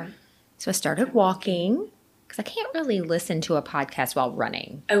over. Yeah. So I started walking because I can't really listen to a podcast while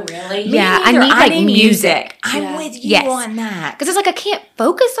running. Oh, really? Yeah, I need music. I'm with you on that. Because it's I can't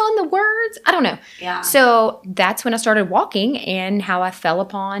focus on the words. I don't know. Yeah. So that's when I started walking and how I fell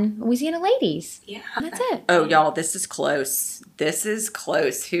upon Louisiana Ladies. Yeah. And that's it. Oh, y'all, this is close. This is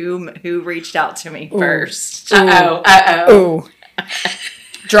close. Who reached out to me first? Uh-oh.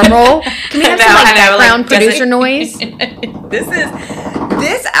 Drum roll. Can we have some background producer noise?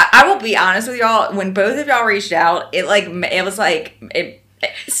 I will be honest with y'all. When both of y'all reached out, even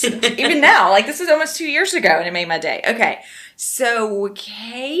now, this was almost 2 years ago, and it made my day. Okay, so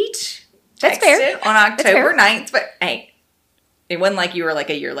Kate That's fair. on October 9th, but hey, It wasn't like you were like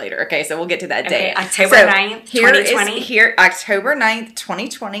a year later. Okay, so we'll get to that Okay, date. October 9th, 2020. Here, October 9th,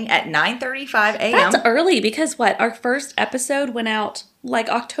 2020 at 9:35 a.m. That's early because our first episode went out like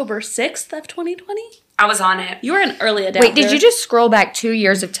October 6th of 2020? I was on it. You were an early adapter. Wait, did you just scroll back 2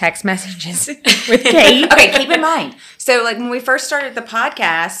 years of text messages with Kate? Okay, keep in mind. So, like, when we first started the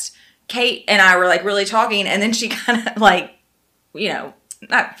podcast, Kate and I were, like, really talking, and then she kind of, like, you know,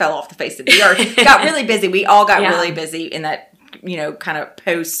 not fell off the face of the earth, got really busy. We all got really busy in that, you know, kind of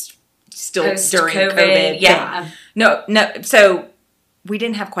during COVID. Yeah. Thing. No. So, we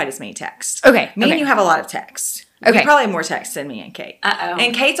didn't have quite as many texts. Okay. Me and you have a lot of texts. Okay. We probably have more texts than me and Kate. Uh-oh.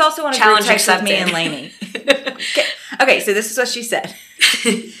 And Kate's also on a group text with me and Lainey. Okay, so this is what she said.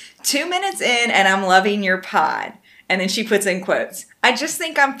 2 minutes in and I'm loving your pod. And then she puts in quotes. I just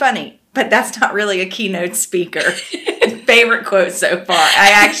think I'm funny, but that's not really a keynote speaker. Favorite quote so far.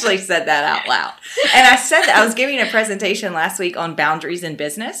 I actually said that out loud. And I said that I was giving a presentation last week on boundaries in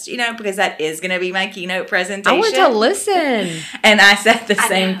business, you know, because that is going to be my keynote presentation. I want to listen. And I said the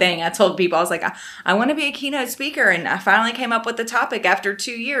same thing. I told people, I was like, I want to be a keynote speaker. And I finally came up with the topic after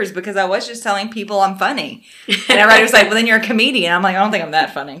 2 years because I was just telling people I'm funny. And everybody was like, well, then you're a comedian. I'm like, I don't think I'm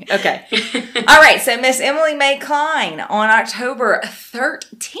that funny. Okay. All right. So Miss Emily Kline on October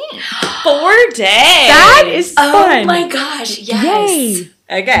 13th. 4 days. That is fun. Oh my gosh, yes. Yay.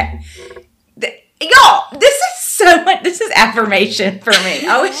 Okay. Y'all, this is affirmation for me.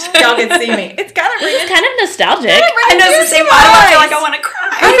 I wish y'all could see me. It's kind of nostalgic. I know it's the same one. I feel like I want to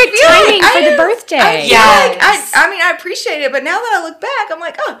cry. Perfect timing for the birthday. I appreciate it, but now that I look back, I'm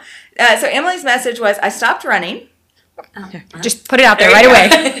like, oh. So Emily's message was, I stopped running. Just put it out there right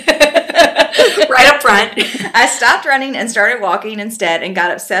away. Right up front. I stopped running and started walking instead and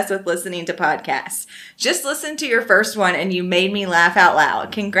got obsessed with listening to podcasts. Just listened to your first one and you made me laugh out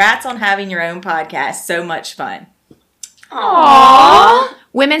loud. Congrats on having your own podcast. So much fun. Aww.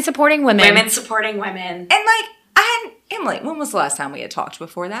 Women supporting women. Women supporting women. And Emily, when was the last time we had talked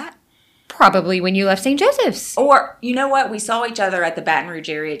before that? Probably when you left St. Joseph's. Or, you know what? We saw each other at the Baton Rouge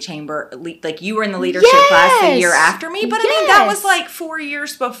area chamber. Like, you were in the leadership class the year after me. But, I mean, that was like 4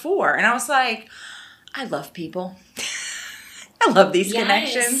 years before. And I was like, I love people. I love these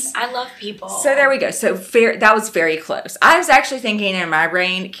connections. I love people. So, there we go. So, that was very close. I was actually thinking in my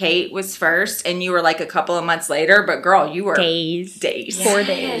brain, Kate was first. And you were like a couple of months later. But, girl, you were days. Yes, 4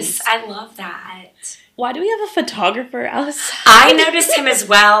 days. I love that. Why do we have a photographer outside? I noticed him as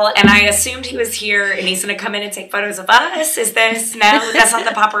well, and I assumed he was here, and he's going to come in and take photos of us. Is this? No, that's not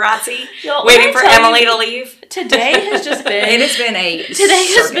the paparazzi. Waiting for Emily to leave. Today has just been... It has been a Today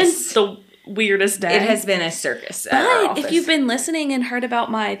circus. has been the weirdest day. It has been a circus at our But office. if you've been listening and heard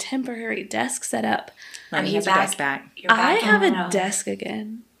about my temporary desk setup, Lainey has a desk back. I have a desk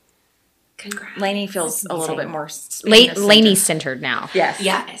again. Congrats. Lainey feels a little bit more... Lainey's centered now.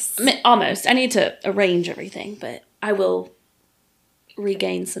 Yes. Almost. I need to arrange everything, but I will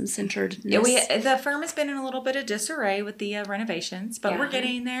regain some centeredness. Yeah, the firm has been in a little bit of disarray with the renovations, but we're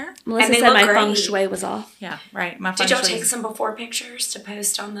getting there. Melissa said my feng shui was off. Yeah, right. My Did y'all take some before pictures to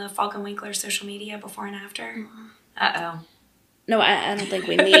post on the Falcon Winkler social media before and after? Uh-oh. No, I don't think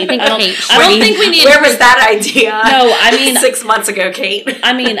we need. I don't think we need. Where was that idea? No, I mean 6 months ago, Kate.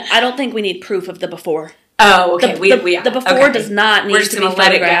 I mean, I don't think we need proof of the before. Oh, okay. The before does not need to be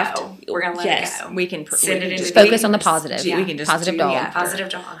photographed. We're gonna let it go. We can just focus on the positive. We can just positive dog. Positive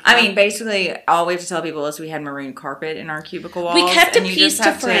dog. I mean, basically, all we have to tell people is we had maroon carpet in our cubicle walls. We kept a and you piece just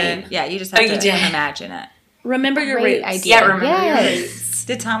have to frame. You just have to imagine it. Remember your Great roots. idea. Yeah, remember your roots.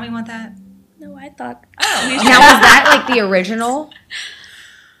 Did Tommy want that? No, I thought. Oh, Now, was that like the original?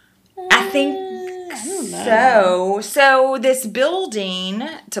 I think I don't know. So this building,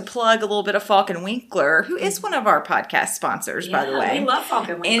 to plug a little bit of Falcon Winkler, who is one of our podcast sponsors, by the way. We love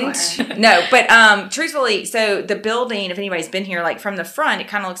Falcon Winkler. No, but truthfully, so the building, if anybody's been here, like from the front, it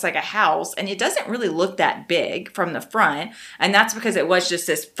kind of looks like a house, and it doesn't really look that big from the front, and that's because it was just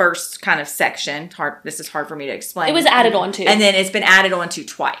this first kind of section. This is hard for me to explain. It was added on to. And then it's been added on to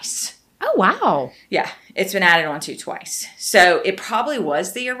twice. Oh, wow. Yeah, it's been added onto twice. So it probably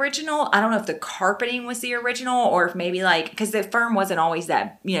was the original. I don't know if the carpeting was the original or if maybe because the firm wasn't always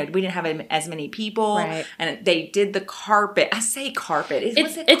that, we didn't have as many people. Right. And they did the carpet. I say carpet.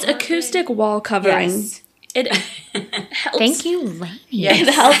 It's acoustic wall covering. Yes. It helps. Thank you, Lainey. Yes.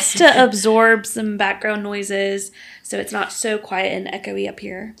 It helps to absorb some background noises so it's not so quiet and echoey up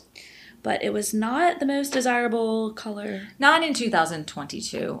here. But it was not the most desirable color. Not in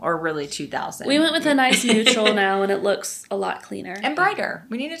 2022 or really 2000. We went with a nice neutral now, and it looks a lot cleaner. And brighter.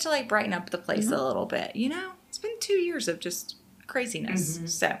 We needed to brighten up the place a little bit. It's been 2 years of just craziness.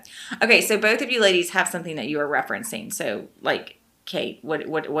 So, okay, so both of you ladies have something that you are referencing. So, Kate,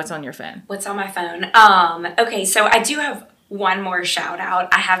 what's on your phone? What's on my phone? Okay, so I do have one more shout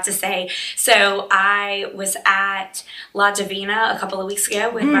out, I have to say. So I was at La Divina a couple of weeks ago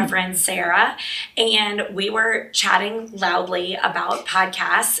with my friend Sarah, and we were chatting loudly about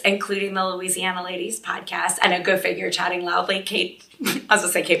podcasts, including the Louisiana Ladies podcast. I know, go figure, chatting loudly. Kate, I was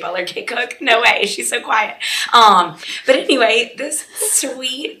gonna say Kate Butler, Kate Cook. No way, she's so quiet. But anyway, this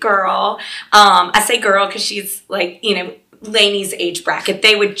sweet girl, I say girl because she's like, Lainey's age bracket,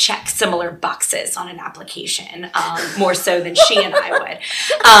 they would check similar boxes on an application, more so than she and I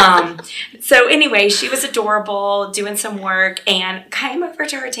would. So anyway, she was adorable, doing some work, and came over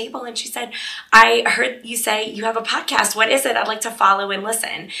to her table and she said, I heard you say you have a podcast. What is it? I'd like to follow and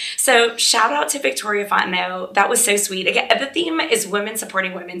listen. So shout out to Victoria Fontenot. That was so sweet. Again, the theme is women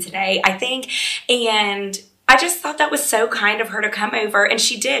supporting women today, I think, and I just thought that was so kind of her to come over, and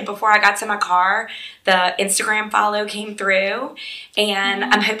she did. Before I got to my car, the Instagram follow came through, and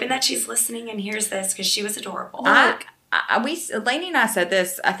I'm hoping that she's listening and hears this because she was adorable. Lainey and I said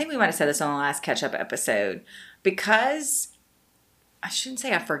this, I think we might have said this on the last catch-up episode, because I shouldn't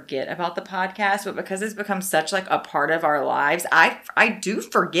say I forget about the podcast, but because it's become such like a part of our lives, I do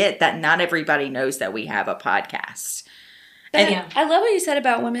forget that not everybody knows that we have a podcast. And I love what you said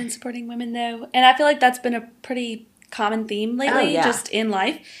about women supporting women, though. And I feel like that's been a pretty common theme lately, just in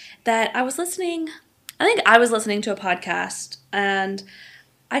life. That I was listening to a podcast, and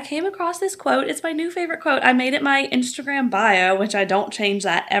I came across this quote. It's my new favorite quote. I made it my Instagram bio, which I don't change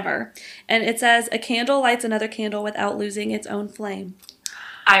that ever. And it says, "A candle lights another candle without losing its own flame."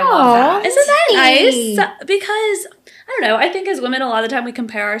 I love that. Isn't that nice? Because, I don't know, I think as women, a lot of the time we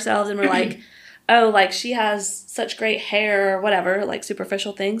compare ourselves and we're like, oh, like she has such great hair or whatever, like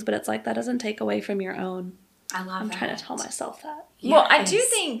superficial things, but it's like that doesn't take away from your own. I love I'm that. trying to tell myself that. Well, I do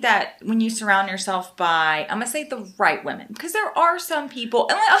think that when you surround yourself by, I'm going to say the right women, because there are some people,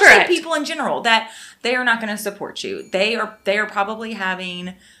 and I'll say people in general, that they are not going to support you. They are probably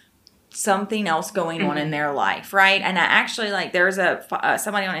having something else going on in their life, right? And I actually, like, there's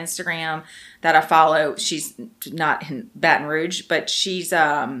somebody on Instagram that I follow. She's not in Baton Rouge, but she's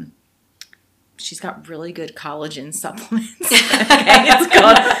got really good collagen supplements. Okay? It's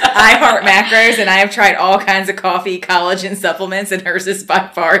called I Heart Macros, and I have tried all kinds of coffee collagen supplements, and hers is by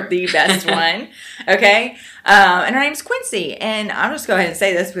far the best one. Okay? And her name's Quincy. And I'll just go ahead and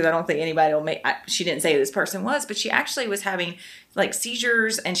say this because I don't think anybody will she didn't say who this person was, but she actually was having like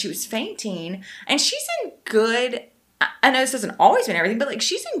seizures and she was fainting. And she's in good, I know this doesn't always mean everything, but like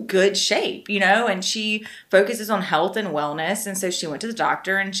she's in good shape, and she focuses on health and wellness. And so she went to the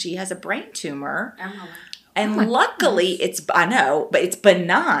doctor and she has a brain tumor. And luckily it's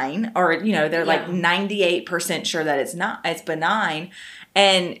benign, or, they're like 98% sure that it's benign.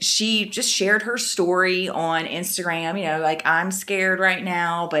 And she just shared her story on Instagram, like, I'm scared right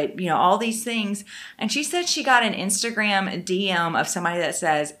now, but, all these things. And she said she got an Instagram DM of somebody that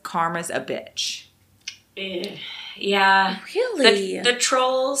says, "Karma's a bitch." Yeah. Really? The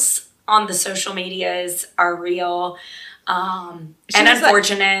trolls on the social medias are real. And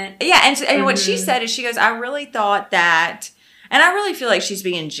unfortunate. Like, and what she said is, she goes, I really thought that, and I really feel like she's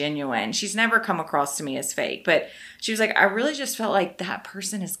being genuine. She's never come across to me as fake, but she was like, I really just felt like that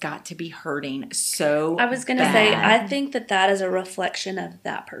person has got to be hurting so I was going to say, I think that is a reflection of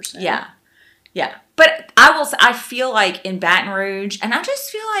that person. Yeah. Yeah. But I feel like in Baton Rouge, and I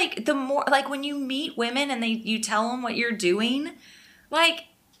just feel like the more, like when you meet women and you tell them what you're doing, like,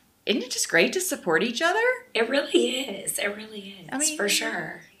 isn't it just great to support each other? It really is. It really is. I mean, for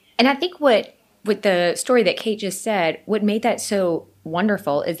sure. And I think with the story that Kate just said, what made that so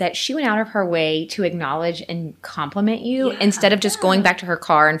wonderful is that she went out of her way to acknowledge and compliment you instead of just going back to her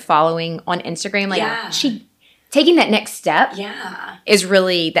car and following on Instagram. Like she taking that next step is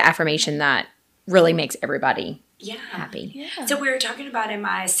really the affirmation that really makes everybody happy. Yeah. So we were talking about in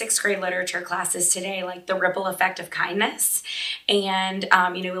my 6th grade literature classes today, like the ripple effect of kindness. And,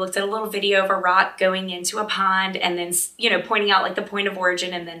 we looked at a little video of a rock going into a pond and then, pointing out like the point of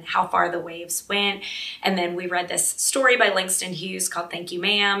origin and then how far the waves went. And then we read this story by Langston Hughes called Thank You,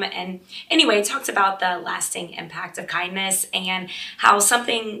 Ma'am. And anyway, it talks about the lasting impact of kindness and how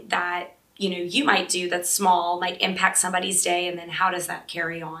something that, you might do that's small might impact somebody's day. And then how does that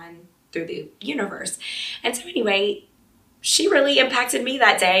carry on through the universe? And so anyway, she really impacted me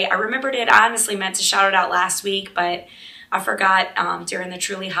that day. I remembered it. I honestly meant to shout it out last week, but I forgot during the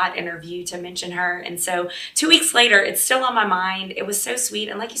Truly Hot interview to mention her. And so 2 weeks later, it's still on my mind. It was so sweet.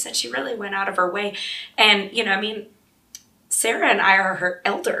 And like you said, she really went out of her way. And, Sarah and I are her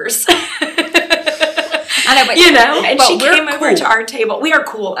elders. I know, but and but she we're came over cool. to our table. We are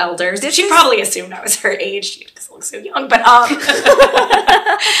cool elders. She is- probably assumed I was her age. She just looks so young, but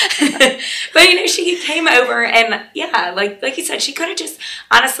but she came over and like you said, she could have just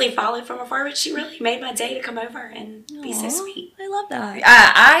honestly followed from afar, but she really made my day to come over and be so sweet. I love that.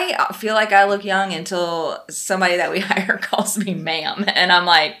 I feel like I look young until somebody that we hire calls me ma'am, and I'm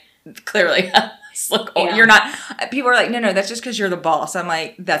like, clearly, look old. Yeah. You're not. People are like, no, that's just because you're the boss. I'm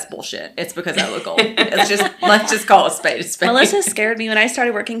like, that's bullshit. It's because I look old. It's just let's just call a spade a spade. Melissa scared me when I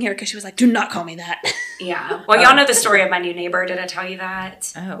started working here because she was like, do not call me that. Yeah. Well, y'all know the story of my new neighbor. Did I tell you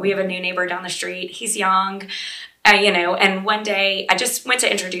that? Oh. We have a new neighbor down the street. He's young. And one day I just went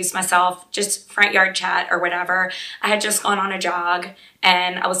to introduce myself, just front yard chat or whatever. I had just gone on a jog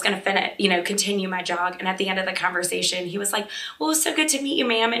and I was going to finish, continue my jog. And at the end of the conversation, he was like, well, it was so good to meet you,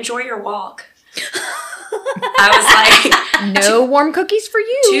 ma'am. Enjoy your walk. I was like, No warm cookies for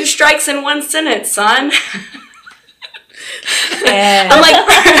you. 2 strikes in 1 sentence, son. And, I'm like,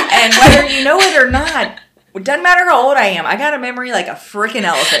 and whether you know it or not, it doesn't matter how old I am. I got a memory like a freaking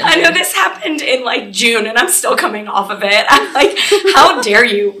elephant. I know this happened in like June and I'm still coming off of it. I'm like, how dare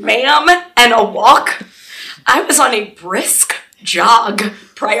you, ma'am? And a walk. I was on a brisk jog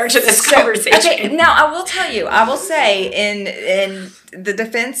prior to this conversation. Okay, now I will tell you, I will say in the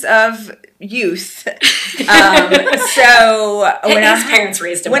defense of youth, so His parents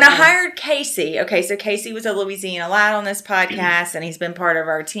raised him. when I well. hired Casey, okay, so Casey was a Louisiana lad on this podcast, and he's been part of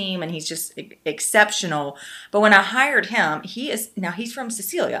our team, and he's just exceptional. But when I hired him, he's from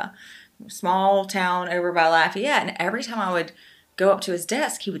Cecilia, small town over by Lafayette, and every time I would go up to his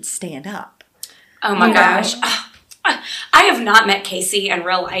desk, he would stand up. Oh my gosh. I have not met Casey in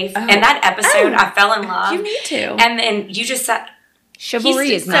real life. Oh. And that episode, I fell in love. You need to. And then you just said, Chivalry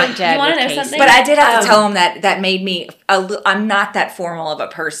He's- is not so dead you wanna with know Casey. something? But I did have to tell him that made me, I'm not that formal of a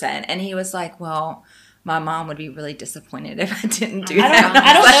person. And he was like, well, my mom would be really disappointed if I didn't do that.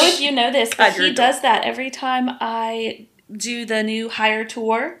 I don't know Like, if you know this, God, but you're he does that every time I do the new hire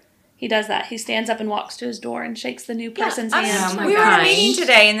tour. He does that. He stands up and walks to his door and shakes the new person's hand. my We were in a gosh. meeting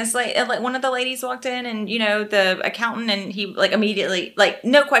today, and this one of the ladies walked in, and the accountant, and he immediately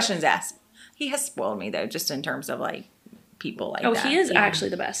no questions asked. He has spoiled me though, just in terms of people like Oh, that. he is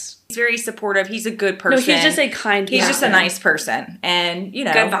actually the best. He's very supportive. He's a good person. No, he's just a kind He's just a person. nice person, and good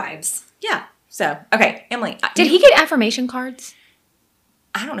vibes. Yeah. So okay, Emily, Did he get affirmation cards?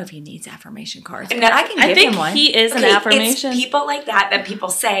 I don't know if he needs affirmation cards. No, I can I give think him one. he is an Okay, affirmation. It's people like that people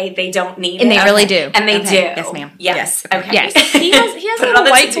say they don't need And it. they really do. And they Okay. do. Yes, ma'am. Yes. Yes. Okay. Yes. He has Put a it on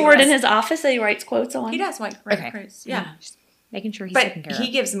little the to-do whiteboard in list. his office that he writes quotes on. He does like Okay. Chris. Yeah. Making sure he's But taken care he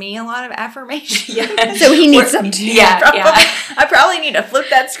of. gives me a lot of affirmation. Yeah. So he needs some too. Yeah. I probably need to flip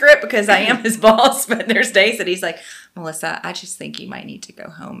that script because I am his boss. But there's days that he's like, Melissa, I just think you might need to go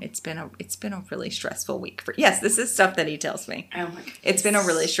home. It's been a really stressful week for. Yes, this is stuff that he tells me. Oh my God. It's been a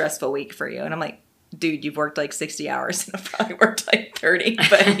really stressful week for you, and I'm like, dude, you've worked like 60 hours, and I've probably worked like 30.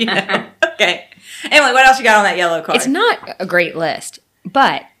 But okay. Emily, what else you got on that yellow card? It's not a great list,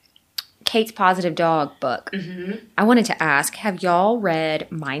 but Kate's Positive Dog book. Mm-hmm. I wanted to ask, have y'all read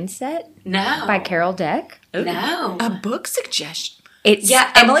Mindset No. by Carol Deck? Ooh, No. a book suggestion. It's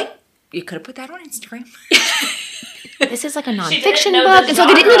Yeah. Emily, you could have put that on Instagram. This is like a didn't nonfiction know book, the and so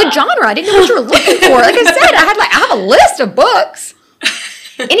I didn't know the genre. I didn't know what you were looking for. Like I said, I have a list of books.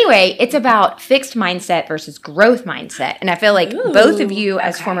 Anyway, it's about fixed mindset versus growth mindset, and I feel like both of you,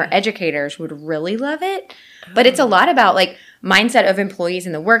 as okay. former educators, would really love it. But it's a lot about mindset of employees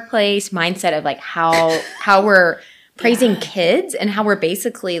in the workplace, mindset of how we're praising kids, and how we're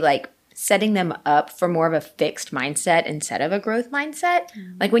basically setting them up for more of a fixed mindset instead of a growth mindset.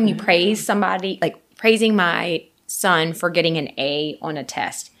 Like when you praise somebody, praising my son for getting an A on a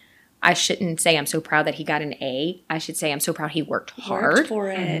test. I shouldn't say I'm so proud that he got an A. I should say I'm so proud he worked hard. Worked for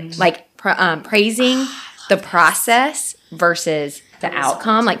it. Praising the process versus the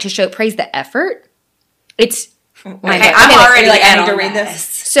outcome, praise the effort. It's Okay, I'm already I need to read this.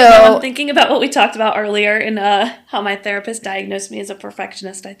 so I'm thinking about what we talked about earlier in how my therapist diagnosed me as a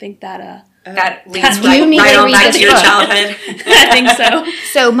perfectionist. I think that That leads You right, need right to on read back this to your book. childhood. I think so.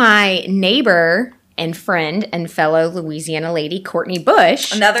 So my neighbor and friend and fellow Louisiana lady, Courtney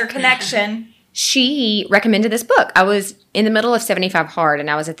Bush, Another connection. she recommended this book. I was in the middle of 75 Hard, and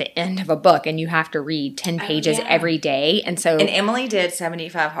I was at the end of a book, and you have to read 10 pages yeah. every day. And so And Emily did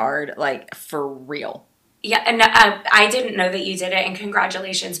 75 Hard, for real. Yeah, and I didn't know that you did it, and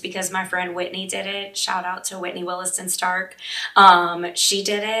congratulations, because my friend Whitney did it. Shout out to Whitney Williston Stark. She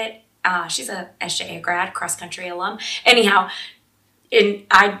did it. She's a SJA grad, cross country alum. Anyhow,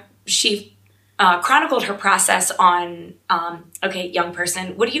 she chronicled her process on, okay, young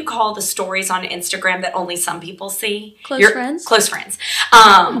person, what do you call the stories on Instagram that only some people see? Close friends? Close friends.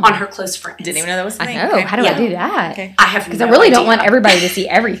 On her close friends. Didn't even know that was a I thing. know. Okay. How do I do that? Okay. I have Because no I really don't idea. want everybody to see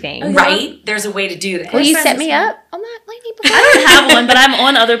everything. Right? There's a way to do this. Will you friends set is me fine. up on that, lady? Before? I don't have one, but I'm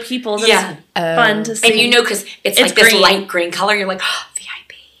on other people's. Yeah. It's fun to see. And you know, because it's like green. this light green color, you're like, oh,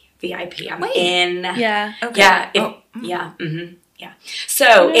 VIP, I'm in. Yeah. Okay. Yeah. Oh. Yeah. Mm-hmm. Yeah.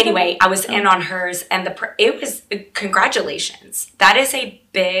 So anyway, I was in on hers, and it was congratulations. That is a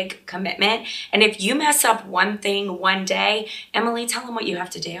big commitment, and if you mess up one thing one day, Emily, tell them what you have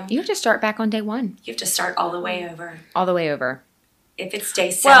to do. You have to start back on day one, You have to start all the way over. all the way over. If it's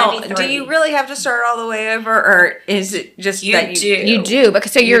day Well, 73, do you really have to start all the way over, or is it just You that do. You do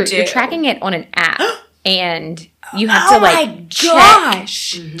because you're do. tracking it on an app, and you have to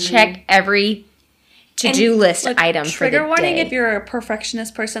gosh! check every to-do list Like, item for the trigger warning day. if you're a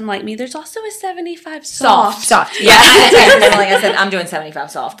perfectionist person like me. There's also a 75 Soft. Soft. Yeah, like I said, I'm doing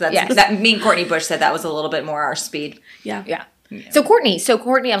 75 soft. That's Yes. that. Me and Courtney Bush said that was a little bit more our speed. Yeah. Yeah. So Courtney,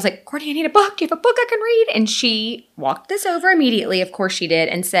 I was like, Courtney, I need a book. Do you have a book I can read? And she walked this over immediately. Of course she did,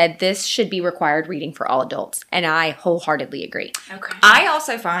 and said this should be required reading for all adults. And I wholeheartedly agree. Okay. I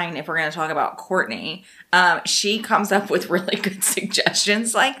also find, if we're going to talk about Courtney, she comes up with really good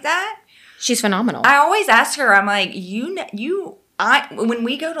suggestions like that. She's phenomenal. I always ask her, I'm like, when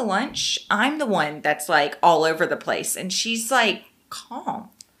we go to lunch, I'm the one that's like all over the place. And she's like, calm.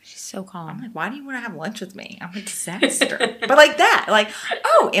 She's so I'm calm. like, why do you want to have lunch with me? I'm a disaster. But like that, like,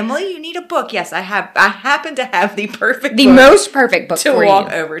 oh, Emily, you need a book. Yes, I happen to have the perfect The book most perfect book to for walk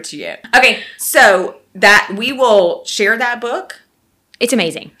you. over to you. Okay, so that we will share that book. It's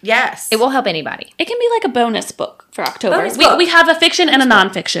amazing. Yes. It will help anybody. It can be like a bonus book for October. Bonus book. We have a fiction and a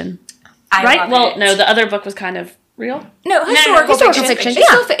nonfiction. I Right? love Well, it. no, the other book was kind of real. No, historical historical fiction. fiction,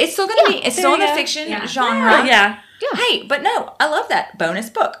 yeah. It's still going to be, it's still in the you go. fiction Yeah. genre. Yeah. Hey, but no, I love that bonus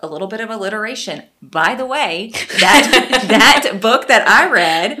book. A little bit of alliteration. By the way, that book that I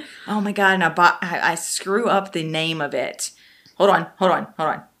read, oh my God, and I screw up the name of it. Hold on.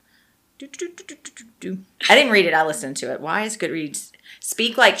 I didn't read it. I listened to it. Why is Goodreads?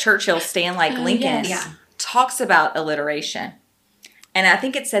 Speak like Churchill, stand like Lincoln. yes. Yeah. Talks about alliteration. And I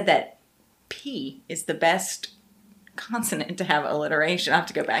think it said that P is the best consonant to have alliteration. I have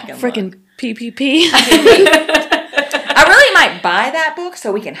to go back and look. Freaking PPP. I really might buy that book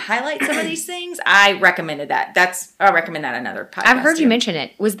so we can highlight some of these things. I recommended that. I recommend that another podcast. I've heard you too. mention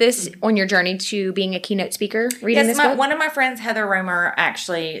it. Was this on your journey to being a keynote speaker, reading Yes, this book? one of my friends, Heather Romer,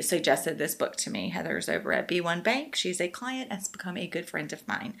 actually suggested this book to me. Heather's over at B1 Bank. She's a client, has become a good friend of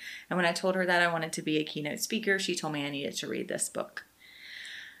mine. And when I told her that I wanted to be a keynote speaker, she told me I needed to read this book.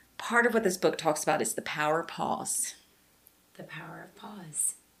 Part of what this book talks about is the power pause. The power of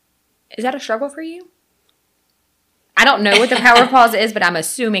pause. Is that a struggle for you? I don't know what the power pause is, but I'm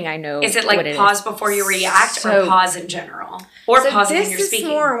assuming I know. Is it like what it pause is. before you react So- or pause in general? Or pause when you're This speaking?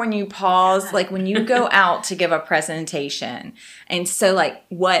 is more when you pause, like when you go out to give a presentation. And so like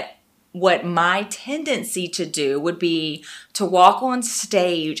what my tendency to do would be to walk on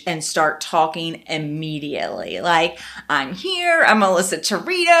stage and start talking immediately. Like, I'm here, I'm Melissa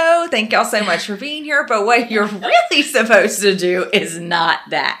Torito, thank y'all so much for being here. But what you're really supposed to do is not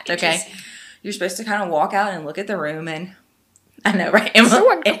that, okay? Interesting. You're supposed to kind of walk out and look at the room and I know, right?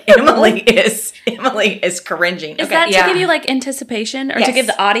 Emily is cringing. Is Okay, that yeah. to give you like anticipation or to Yes. give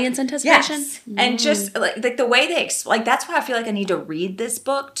the audience anticipation? yes, and just like the way they like that's why I feel like I need to read this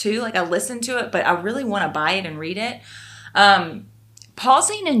book too. Like I listen to it, but I really want to buy it and read it.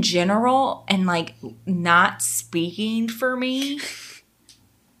 Pausing in general and like not speaking for me,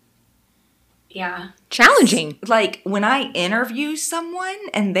 Yeah. Challenging. like when I interview someone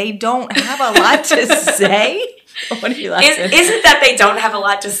and they don't have a lot to say. What do you like? Is it that they don't have a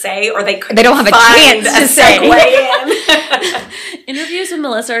lot to say or they couldn't They don't have a find chance to say. segue in? Interviews with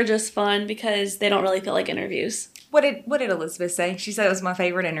Melissa are just fun because they don't really feel like interviews. What did Elizabeth say? She said it was my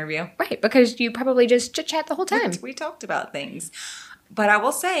favorite interview. Right, because you probably just chit-chat the whole time. We talked about things. But I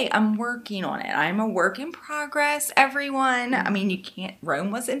will say, I'm working on it. I'm a work in progress, everyone. I mean,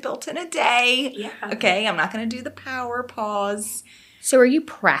 Rome wasn't built in a day. Yeah. Okay, I'm not going to do the power pause. So are you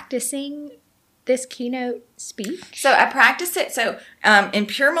practicing this keynote speech? So I practiced it. So in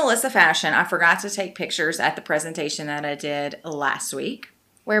pure Melissa fashion, I forgot to take pictures at the presentation that I did last week.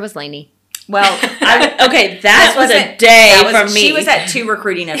 Where was Lainey? Well, Okay, that was a wasn't- day that was- for me. She was at 2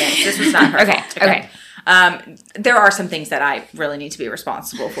 recruiting events. This was not her Okay, fault. okay. There are some things that I really need to be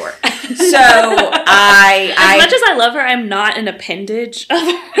responsible for. So I As much as I love her, I'm not an appendage of her.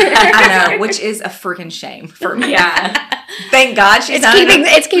 I know, which is a freaking shame for me. Yeah. Thank God she's not.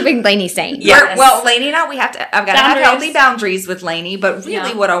 It's keeping Lainey sane. Yes. Well, Lainey and I, I've got to have Boundaries. healthy boundaries with Lainey, but really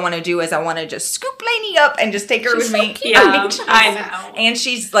Yeah. what I want to do is I want to just scoop Lainey up and just take her with me. Yeah, I know. And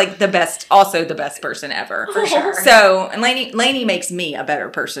she's like also the best person ever. For sure. So, and Lainey makes me a better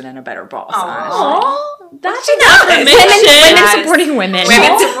person and a better boss. Aw, that's She an does. affirmation. Women Yes. supporting women.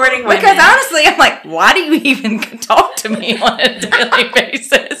 Women supporting women. Because honestly, I'm like, why do you even talk to me on a daily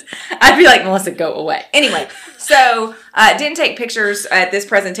basis? I'd be like, Melissa, go away. Anyway, so didn't take pictures at this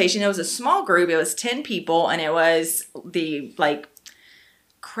presentation. It was a small group. It was 10 people, and it was the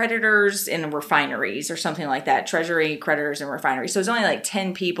creditors in refineries or something like that. Treasury, creditors, and refineries. So it was only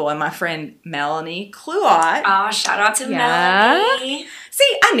 10 people, and my friend Melanie Cluot. Oh, shout out to Yeah. Melanie.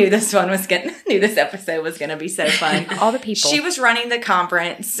 See, I knew this episode was going to be so fun. All the people. She was running the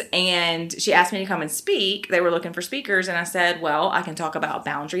conference, and she asked me to come and speak. They were looking for speakers, and I said, well, I can talk about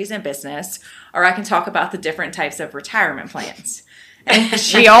boundaries in business, or I can talk about the different types of retirement plans. And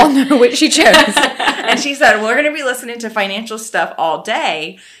We all know what she chose. and she said, we're going to be listening to financial stuff all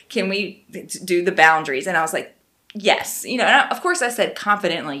day. Can we do the boundaries? And I was like, yes. And of course I said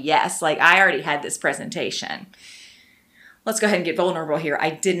confidently yes. I already had this presentation. Let's go ahead and get vulnerable here.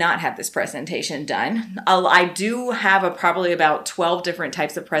 I did not have this presentation done. I do have probably about 12 different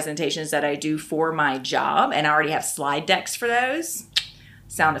types of presentations that I do for my job, and I already have slide decks for those.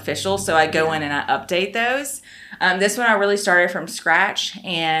 Sound official, so I go in and I update those. This one I really started from scratch,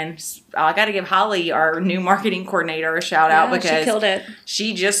 and I got to give Holly, our new marketing coordinator, a shout out because she killed it.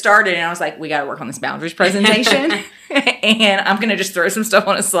 She just started, and I was like, we got to work on this boundaries presentation, and I'm going to just throw some stuff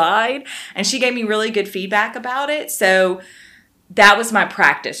on a slide. And she gave me really good feedback about it, so that was my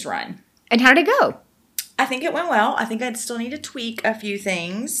practice run. And how did it go? I think it went well. I think I'd still need to tweak a few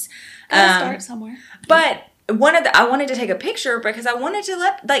things. Gotta start somewhere. But I wanted to take a picture because I wanted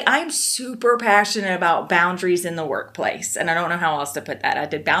to I'm super passionate about boundaries in the workplace. And I don't know how else to put that. I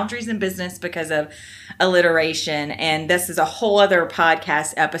did boundaries in business because of alliteration. And this is a whole other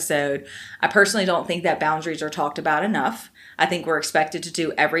podcast episode. I personally don't think that boundaries are talked about enough. I think we're expected to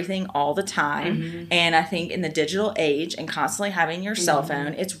do everything all the time. Mm-hmm. And I think in the digital age and constantly having your cell phone,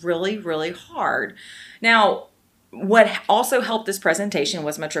 it's really, really hard. Now, what also helped this presentation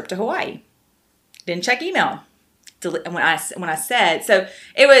was my trip to Hawaii. Didn't check email. When I said, so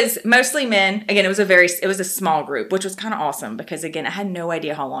it was mostly men. Again, it was a small group, which was kind of awesome because again, I had no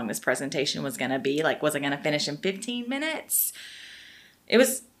idea how long this presentation was going to be. Was I going to finish in 15 minutes? It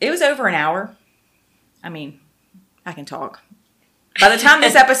was over an hour. I mean, I can talk. By the time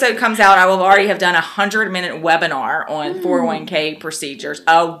this episode comes out, I will already have done a 100-minute webinar on 401k procedures.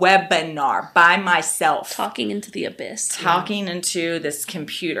 A webinar by myself. Talking into the abyss. Talking into this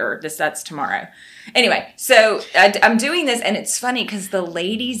computer. That's tomorrow. Anyway, so I'm doing this, and it's funny because the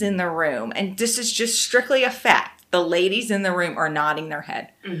ladies in the room, and this is just strictly a fact, the ladies in the room are nodding their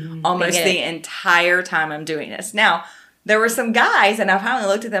head almost the entire time I'm doing this. Now, there were some guys, and I finally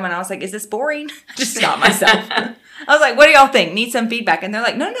looked at them, and I was like, is this boring? I just stopped myself. I was like, what do y'all think? Need some feedback? And they're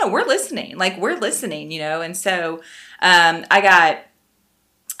like, no, we're listening. We're listening, And so I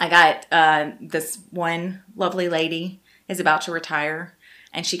got this one lovely lady is about to retire,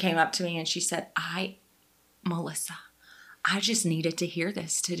 and she came up to me, and she said, Melissa, I just needed to hear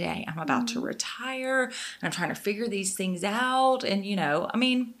this today. I'm about to retire, and I'm trying to figure these things out. And,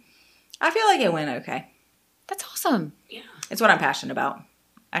 I feel like it went okay. That's awesome. Yeah. It's what I'm passionate about.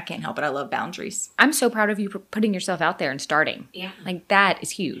 I can't help it. I love boundaries. I'm so proud of you for putting yourself out there and starting. Yeah. That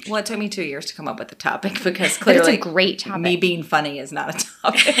is huge. Well, it took me 2 years to come up with the topic because But clearly it's a great topic. me being funny is not a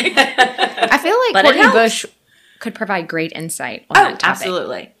topic. I feel like But it Courtney helps. Bush could provide great insight on that topic.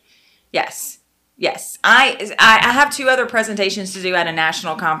 Absolutely. Yes. I have 2 other presentations to do at a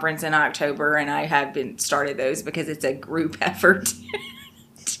national conference in October, and I have started those because it's a group effort.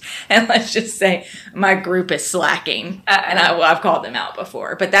 And let's just say my group is slacking, and I've called them out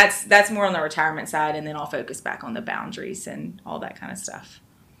before. But that's more on the retirement side, and then I'll focus back on the boundaries and all that kind of stuff.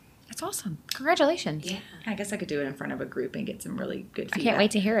 That's awesome. Congratulations. Yeah. I guess I could do it in front of a group and get some really good feedback. I can't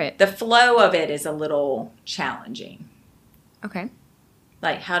wait to hear it. The flow of it is a little challenging. Okay.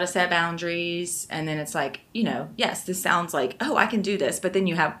 How to set boundaries, and then it's yes, this sounds like, oh, I can do this, but then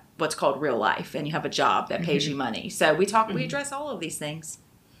you have what's called real life, and you have a job that pays you money. So we address all of these things.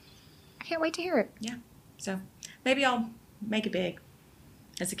 I can't wait to hear it. Yeah. So maybe I'll make it big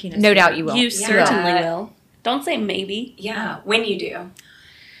as a keynote. No speaker. doubt you will. You Yeah. certainly will. Don't say maybe. Yeah. When you do.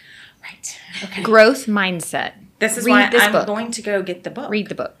 Right. Okay. Growth mindset. This is Read why this I'm book. going to go get the book. Read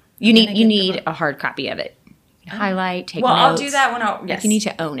the book. I'm gonna get the You need book. a hard copy of it. highlight, take Well, I'll notes. do that when I. Like, Yes. you need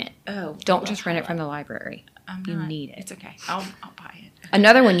to own it. Oh, Don't just rent it from the library. You not. need it. It's okay. I'll buy it.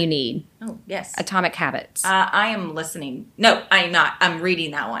 Another one you need, Oh yes. Atomic Habits. I am listening. No, I am not. I'm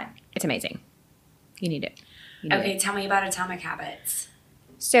reading that one. It's amazing. You need it. You need Okay, it. tell me about Atomic Habits.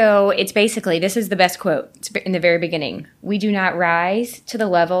 So it's basically, this is the best quote. It's in the very beginning. We do not rise to the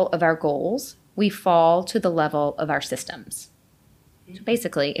level of our goals. We fall to the level of our systems. So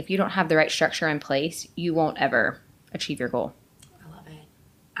basically, if you don't have the right structure in place, you won't ever achieve your goal. I love it.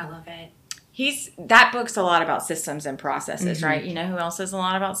 I love it. That book's a lot about systems and processes, right? You know who else is a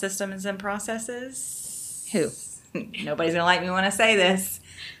lot about systems and processes? Who? Nobody's gonna like me when I say this.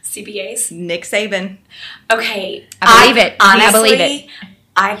 CPAs? Nick Saban. Okay. I believe it. Honestly, I believe it.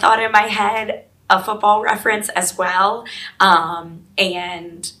 I thought in my head a football reference as well.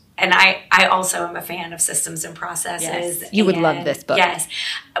 And I also am a fan of systems and processes. Yes. You would love And this book. Yes.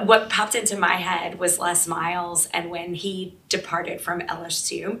 What popped into my head was Les Miles, and when he departed from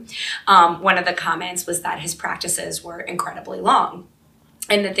LSU, one of the comments was that his practices were incredibly long.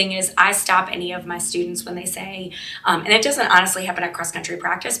 And the thing is, I stop any of my students when they say, and it doesn't honestly happen at cross-country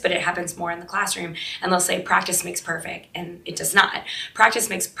practice, but it happens more in the classroom, and they'll say practice makes perfect, and it does not. Practice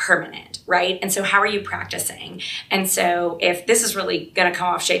makes permanent, right? And so how are you practicing? And so if this is really going to come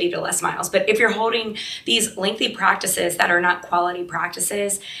off shady to Les Miles, but if you're holding these lengthy practices that are not quality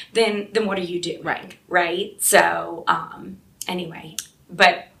practices, then what are you doing? Right? So anyway,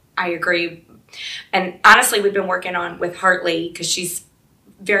 but I agree. And honestly, we've been working on with Hartley, because she's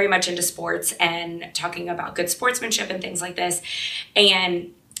very much into sports and talking about good sportsmanship and things like this.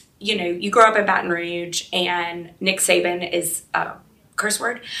 And, you know, you grow up in Baton Rouge, and Nick Saban is a curse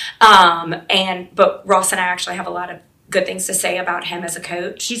word. But Ross and I actually have a lot of good things to say about him as a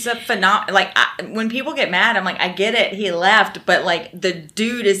coach. He's a when people get mad, I'm like, I get it. He left, but like the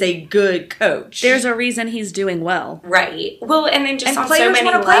dude is a good coach. There's a reason he's doing well. Right. Well, and then just And on so players many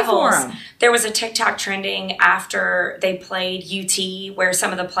wanna play for levels. him. There was a TikTok trending after they played UT where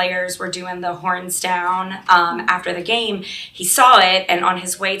some of the players were doing the horns down after the game. He saw it, and on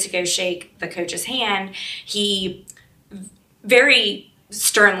his way to go shake the coach's hand, he very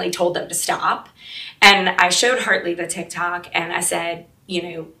sternly told them to stop. And I showed Hartley the TikTok, and I said, you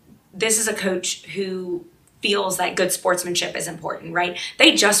know, this is a coach who feels that good sportsmanship is important, right?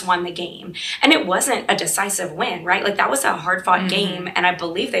 They just won the game. And it wasn't a decisive win, right? Like, that was a hard-fought game, and I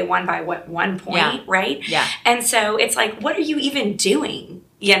believe they won by, 1 point, right? Yeah. And so it's like, what are you even doing?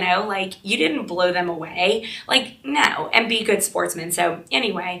 You know, like, you didn't blow them away. Like, no, and be good sportsmen. So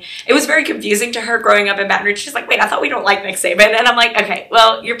anyway, it was very confusing to her growing up in Baton Rouge. She's like, wait, I thought we don't like Nick Saban. And I'm like, okay,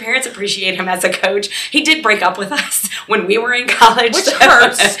 well, your parents appreciate him as a coach. He did break up with us when we were in college. Which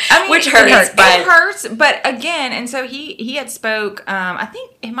hurts. I mean, which hurts. It hurts. But again, and so he had spoke, I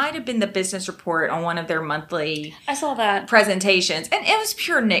think it might have been the business report on one of their monthly I saw that. presentations. And it was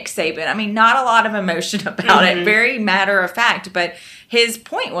pure Nick Saban. I mean, not a lot of emotion about it. Very matter of fact. But his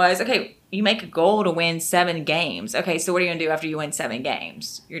point was, okay, you make a goal to win 7 games. Okay, so what are you going to do after you win 7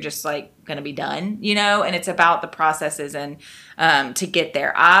 games? You're just like going to be done, you know? And it's about the processes and to get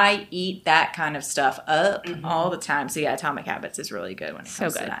there. I eat that kind of stuff up all the time. So yeah, Atomic Habits is really good when it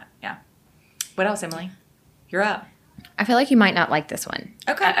comes to that. Yeah. What else, Emily? You're up. I feel like you might not like this one.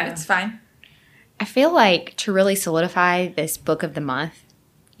 Okay, it's fine. I feel like to really solidify this book of the month,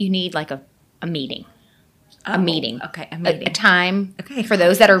 you need like a meeting. A meeting. Okay, a meeting. A time for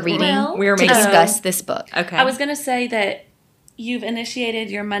those that are reading Well, to discuss this book. Okay. I was going to say that you've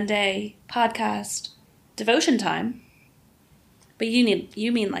initiated your Monday podcast devotion time, but you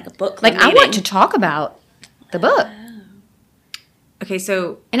mean like a book club Like, I meeting. want to talk about the book. Okay,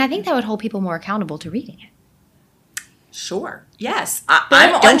 so And I think that would hold people more accountable to reading it. sure. Yes.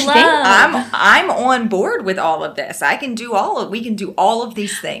 don't you think? I'm on board with all of this. We can do all of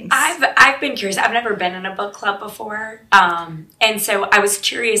these things. I've been curious. I've never been in a book club before. And so I was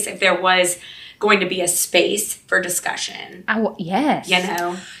curious if there was going to be a space for discussion. Yes. You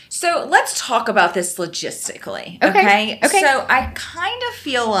know? So let's talk about this logistically. Okay. So I kind of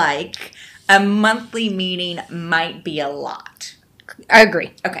feel like a monthly meeting might be a lot. I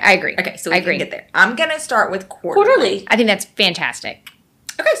agree. Okay. I agree. Okay, so I we agree. can get there. I'm going to start with quarterly. Quarterly. I think that's fantastic.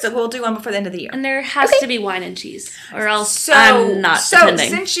 Okay, so we'll do one before the end of the year. And there has to be wine and cheese, or else So, I'm not attending.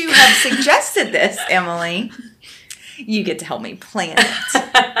 since you have suggested this, Emily, you get to help me plan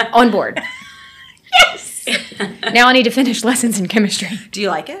it. On board. Yes. Now I need to finish lessons in chemistry. Do you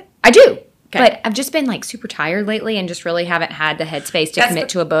like it? I do. Okay. But I've just been like super tired lately and just really haven't had the headspace to That's commit what-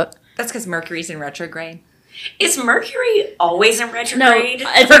 to a book. That's because Mercury's in retrograde. Is Mercury always in No, retrograde?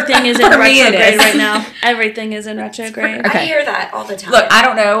 everything is in For me, it retrograde is. right now. Everything is in retrograde. I hear that all the time. Look, I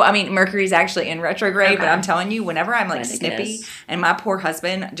don't know. I mean, Mercury's actually in retrograde, but Okay. I'm telling you, whenever I'm like I think it snippy is. and my poor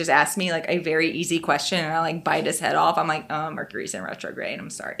husband just asked me like a very easy question and I like bite his head off, I'm like, Mercury's in retrograde. I'm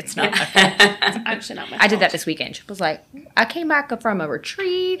sorry. It's not. Actually, not my I did that fault. this weekend. She was like, I came back from a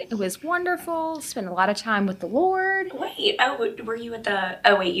retreat. It was wonderful. Spent a lot of time with the Lord. Wait, were you at the,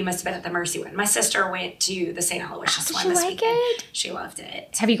 wait, you must have been at the Mercy one. My sister went to the St. Aloysius Did one she this like weekend. it? She loved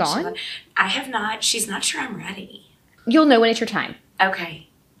it. Have you gone? I have not. She's not sure I'm ready. You'll know when it's your time. Okay.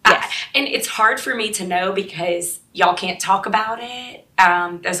 Yes. And it's hard for me to know because y'all can't talk about it.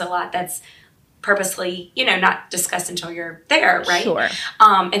 There's a lot that's purposely, not discussed until you're there, right? Sure.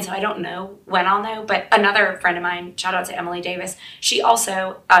 And so I don't know when I'll know. But another friend of mine, shout out to Emily Davis, she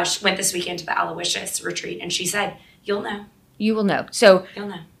also she went this weekend to the Aloysius retreat, and she said, "You'll know. You will know. So You'll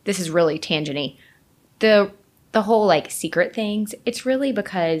know." this is really tangent-y. The whole like secret things, it's really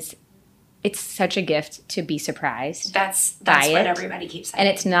because it's such a gift to be surprised. That's Buy what it. everybody keeps saying. And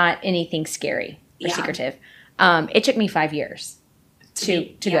it's not anything scary or Yeah. secretive. It took me 5 years to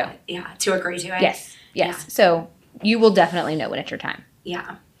go. Yeah, to agree to it. Yes. Yeah. So you will definitely know when it's your time.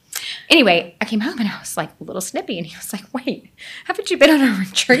 Yeah. Anyway, I came home and I was like a little snippy, and he was like, "Wait, haven't you been on a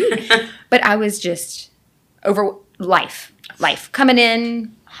retreat?" But I was just over life coming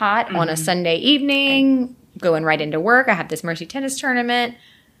in hot on a Sunday evening, going right into work. I have this Mercy tennis tournament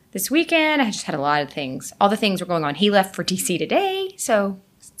this weekend. I just had a lot of things. All the things were going on. He left for DC today, so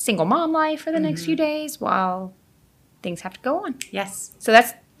single mom life for the next few days while things have to go on. Yes. So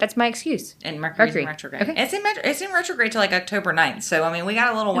that's my excuse. And Mercury's Mercury. in retrograde. Okay. It's in retrograde till like October 9th. So, I mean, we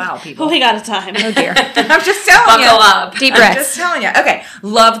got a little while, people. We got a time. Oh dear. I'm just telling you. Buckle up. Deep I'm breaths. just telling you. Okay.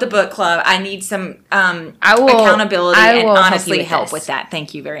 Love the book club. I need some I will accountability I and will honestly help this. with that.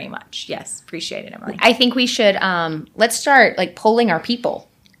 Thank you very much. Yes. Appreciate it, Emily. I think we should let's start like polling our people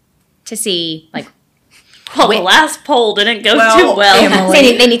to see like Well, the last poll didn't go Well, too well.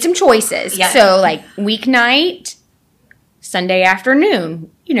 Emily- they need some choices. Yeah. So like weeknight, Sunday afternoon,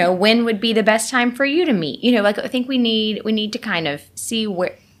 when would be the best time for you to meet? Like I think we need to kind of see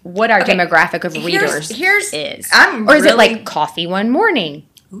what our Okay. demographic of readers Here's is. I'm or is it really- like coffee one morning?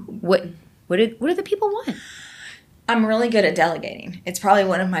 What do the people want? I'm really good at delegating. It's probably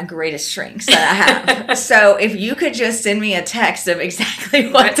one of my greatest strengths that I have. So if you could just send me a text of exactly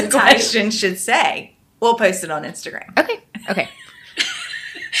what What to the type. question should say, we'll post it on Instagram. Okay.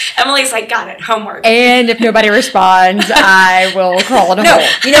 Emily's like, got it, homework. And if nobody responds, I will crawl in a No, hole.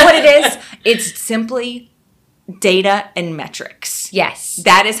 you know what it is? It's simply data and metrics. Yes.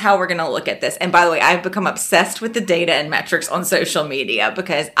 That is how we're going to look at this. And by the way, I've become obsessed with the data and metrics on social media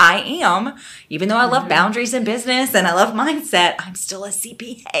because I am, even though I love boundaries in business and I love mindset, I'm still a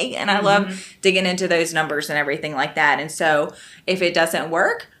CPA and I love digging into those numbers and everything like that. And so if it doesn't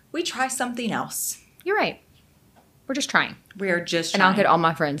work, we try something else. You're right. We're just trying. We're just And trying. I'll get all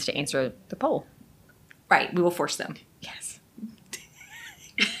my friends to answer the poll. Right. We will force them. Yes.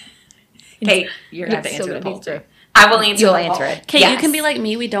 Kate, you're going to have to It's still answer the gonna poll be too. true. I will answer You'll the answer poll. it. Kate, Yes. you can be like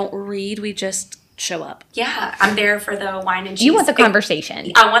me. We don't read. We just show up. Yeah, I'm there for the wine and cheese. You want the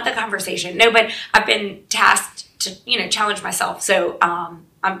conversation. I want the conversation. No, but I've been tasked to, challenge myself. So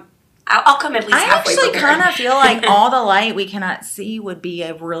I'll come at least I halfway actually prepared. kind of feel like All the Light We Cannot See would be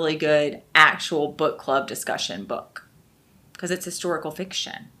a really good actual book club discussion book because it's historical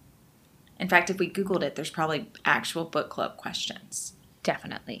fiction. In fact, if we Googled it, there's probably actual book club questions.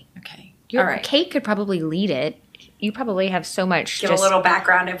 Definitely. Okay. All All right. Kate could probably lead it. You probably have so much Give just a little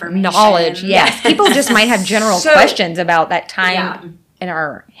background information. knowledge. Yes. People just might have general So- questions about that time Yeah. in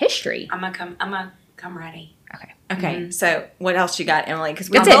our history. I'm gonna come ready. Okay. Okay. So what else you got, Emily? Because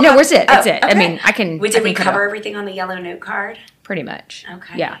That's it. No, that's it. That's it. I okay. mean, I can. Did I we can cut cover it everything on the yellow note card? pretty much?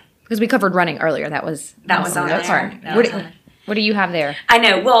 Okay. Yeah. Because we covered running earlier. That was on that's there. hard. That What, was on what do you have there? I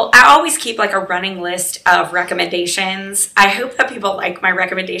know. Well, I always keep like a running list of recommendations. I hope that people like my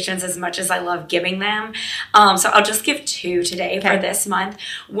recommendations as much as I love giving them. So I'll just give two today for this month.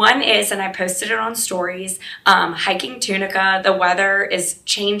 One is, and I posted it on stories, hiking Tunica. The weather is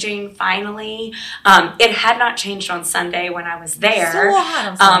changing finally. It had not changed on Sunday when I was there. It's a little hot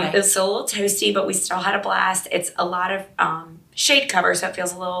on Sunday. It was still a little toasty, but we still had a blast. It's a lot of shade cover, so it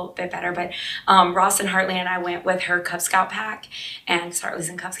feels a little bit better. But Ross and Hartley and I went with her Cub Scout pack, and Hartley's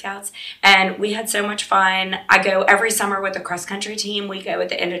in Cub Scouts, and we had so much fun. I go every summer with the cross country team. We go at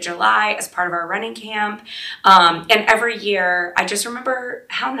the end of July as part of our running camp, and every year I just remember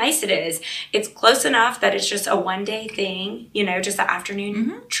how nice it is. It's close enough that it's just a one-day thing, just an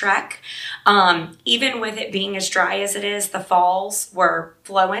afternoon trek. Even with it being as dry as it is, the falls were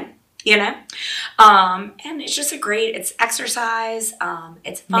flowing. you know? And it's just it's exercise.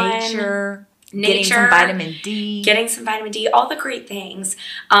 It's fun. Nature. Getting some vitamin D. All the great things.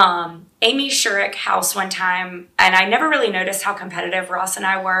 Amy Shurick house one time, and I never really noticed how competitive Ross and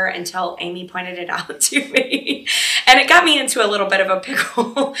I were until Amy pointed it out to me. And it got me into a little bit of a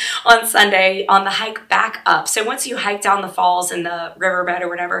pickle on Sunday on the hike back up. So once you hike down the falls in the riverbed or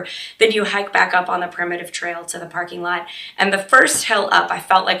whatever, then you hike back up on the primitive trail to the parking lot. And the first hill up, I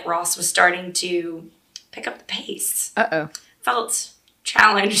felt like Ross was starting to pick up the pace. Felt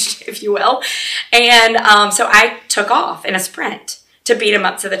challenged, if you will. And so I took off in a sprint to beat him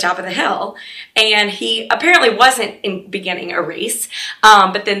up to the top of the hill. And he apparently wasn't beginning a race.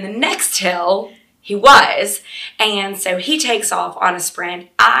 But then the next hill, he was. And so he takes off on a sprint.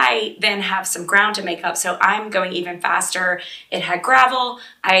 I then have some ground to make up, so I'm going even faster. It had gravel.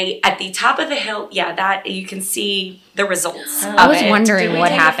 At the top of the hill, that you can see the results. I was wondering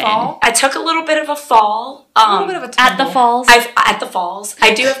what happened. I took a little bit of a fall. A little bit of a tumble. At the falls. At the falls.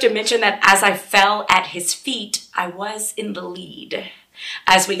 I do have to mention that as I fell at his feet, I was in the lead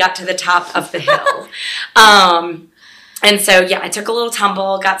as we got to the top of the hill. And so, I took a little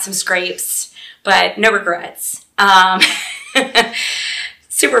tumble, got some scrapes, but no regrets.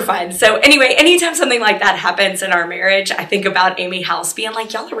 Super fun. So anyway, anytime something like that happens in our marriage, I think about Amy House being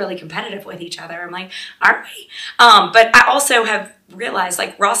like, y'all are really competitive with each other. I'm like, aren't we? But I also have realized,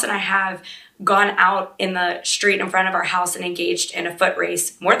 like, Ross and I have gone out in the street in front of our house and engaged in a foot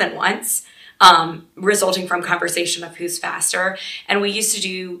race more than once, resulting from conversation of who's faster. And we used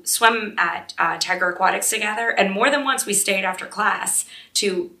to swim at Tiger Aquatics together. And more than once we stayed after class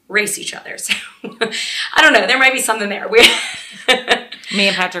to race each other. So I don't know. There might be something there. Me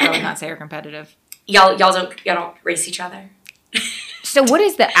and Patrick would not say are competitive. Y'all don't race each other. So what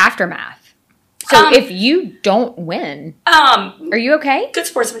is the aftermath? So if you don't win, are you okay? Good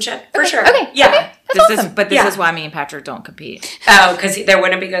sportsmanship, for sure. Okay. Yeah. Okay. That's awesome. This is why me and Patrick don't compete. Oh, because there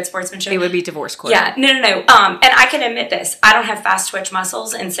wouldn't be good sportsmanship? It would be divorce court. Yeah. No. And I can admit this. I don't have fast twitch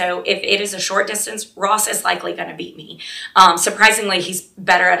muscles. And so if it is a short distance, Ross is likely going to beat me. Surprisingly, he's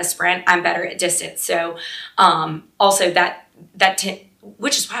better at a sprint. I'm better at distance. So also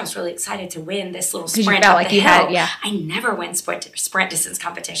which is why I was really excited to win this little sprint. You felt like you had, I never win sprint distance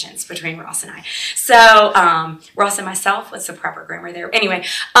competitions between Ross and I. So Ross and myself, what's the proper grammar there? Anyway,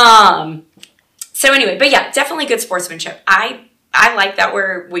 but yeah, definitely good sportsmanship. I like that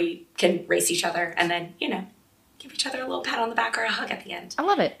we can race each other and then, give each other a little pat on the back or a hug at the end. I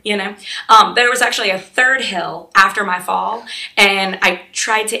love it. There was actually a third hill after my fall, and I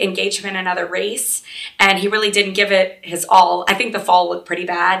tried to engage him in another race, and he really didn't give it his all. I think the fall looked pretty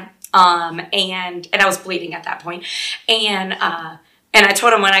bad, and I was bleeding at that point. And I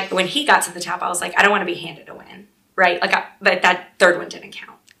told him when he got to the top, I was like, I don't want to be handed a win, right? Like that third one didn't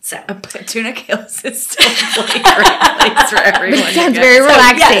count. So, but tuna kills is still a great place for everyone. It sounds very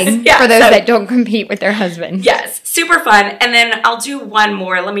relaxing for those that don't compete with their husband. Yes, super fun. And then I'll do one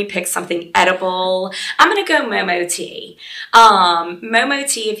more. Let me pick something edible. I'm going to go Momo Tea. Momo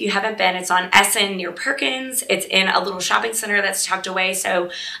Tea, if you haven't been, it's on Essen near Perkins. It's in a little shopping center that's tucked away, so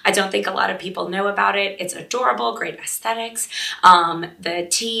I don't think a lot of people know about it. It's adorable, great aesthetics. The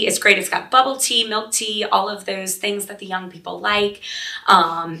tea is great. It's got bubble tea, milk tea, all of those things that the young people like.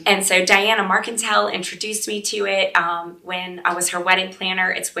 And so Diana Marcantel introduced me to it when I was her wedding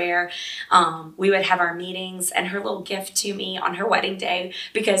planner. It's where we would have our meetings, and her little gift to me on her wedding day,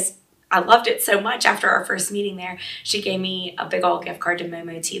 because I loved it so much after our first meeting there, she gave me a big old gift card to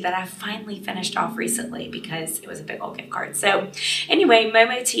Momo Tea that I finally finished off recently because it was a big old gift card. So anyway,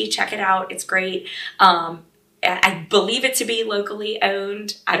 Momo Tea, check it out. It's great. I believe it to be locally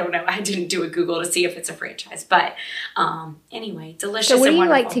owned. I don't know. I didn't do a Google to see if it's a franchise. But anyway, delicious and wonderful. So what do you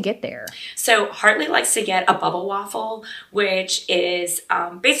like to get there? So Hartley likes to get a bubble waffle, which is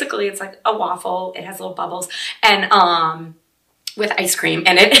basically it's like a waffle. It has little bubbles and with ice cream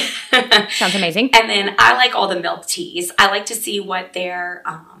in it. Sounds amazing. And then I like all the milk teas. I like to see what their,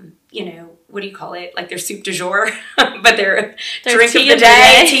 what do you call it? Like their soup du jour, but their drink of the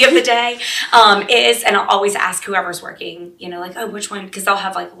day, tea of the day is, and I'll always ask whoever's working, like, oh, which one? Because they'll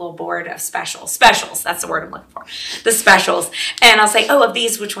have like a little board of specials. That's the word I'm looking for. The specials. And I'll say, oh, of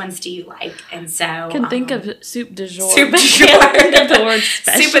these, which ones do you like? And so. I can think of soup du jour. Soup du jour. Think of the word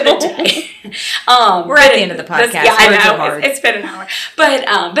special. Soup of the day. We're at the end of the podcast. Yeah, I know. It's been an hour.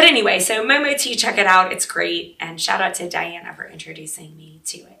 But anyway, so Momo Tea, check it out. It's great. And shout out to Diana for introducing me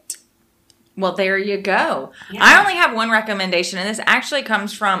to it. Well, there you go. Yeah. I only have one recommendation, and this actually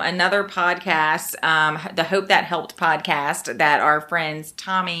comes from another podcast, the Hope That Helped podcast, that our friends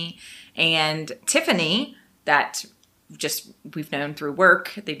Tommy and Tiffany, that we've known through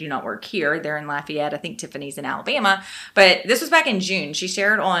work. They do not work here. They're in Lafayette. I think Tiffany's in Alabama. But this was back in June. She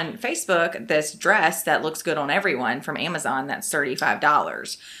shared on Facebook this dress that looks good on everyone from Amazon. That's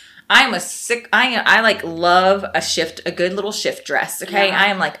 $35. I like love a good little shift dress. Okay. Yeah. I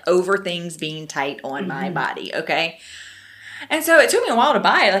am like over things being tight on my body. Okay. And so it took me a while to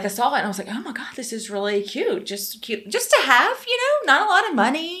buy it. Like I saw it and I was like, oh my God, this is really cute. Just to have, not a lot of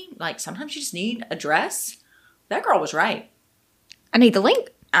money. Like sometimes you just need a dress. That girl was right. I need the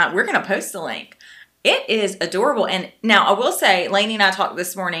link. We're going to post the link. It is adorable. And now I will say, Lainey and I talked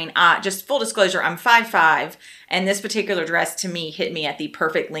this morning, just full disclosure, I'm 5'5", and this particular dress to me hit me at the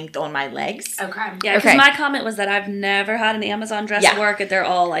perfect length on my legs. Okay. Yeah, because my comment was that I've never had an Amazon dress work. They're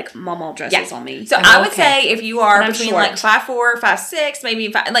all like mama dresses on me. So I would say if you are between like 5'4", 5'6",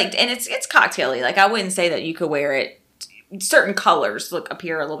 maybe 5, like, and it's cocktaily. Like I wouldn't say that you could wear it. Certain colors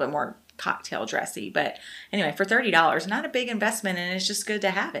appear a little bit more cocktail dressy. But anyway, for $30, not a big investment, and it's just good to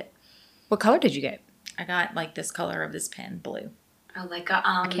have it. What color did you get? I got like this color of this pen, blue. Oh, like a,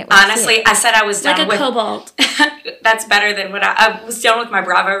 honestly, I said I was done with cobalt. That's better than what I was done with my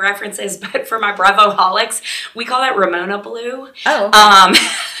Bravo references, but for my Bravo holics, we call that Ramona blue. Oh,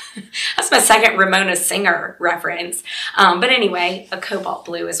 okay. That's my second Ramona Singer reference. But anyway, a cobalt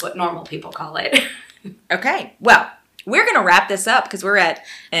blue is what normal people call it. Okay. Well, we're going to wrap this up because we're at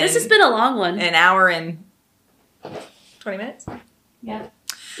this has been a long one. An hour and 20 minutes? Yeah.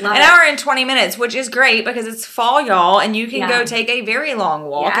 An hour and 20 minutes, which is great because it's fall, y'all, and you can go take a very long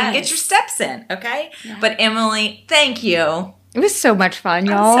walk and get your steps in, okay? Yeah. But Emily, thank you. It was so much fun,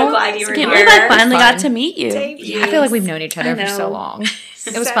 y'all. I'm so glad you were here. I finally got to meet you. Yes. I feel like we've known each other for so long.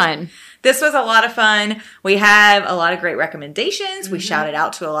 It was fun. This was a lot of fun. We have a lot of great recommendations. We shouted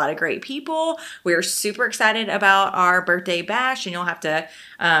out to a lot of great people. We're super excited about our birthday bash, and you'll have to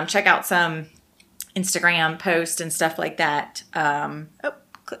check out some Instagram posts and stuff like that.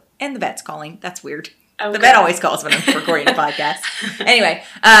 And the vet's calling. That's weird. Okay. The vet always calls when I'm recording a podcast. Anyway,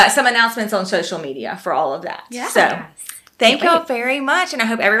 some announcements on social media for all of that. Yeah. So thank you all very much, and I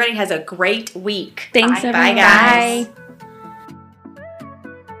hope everybody has a great week. Thanks, Bye, everyone. Bye, guys. Bye.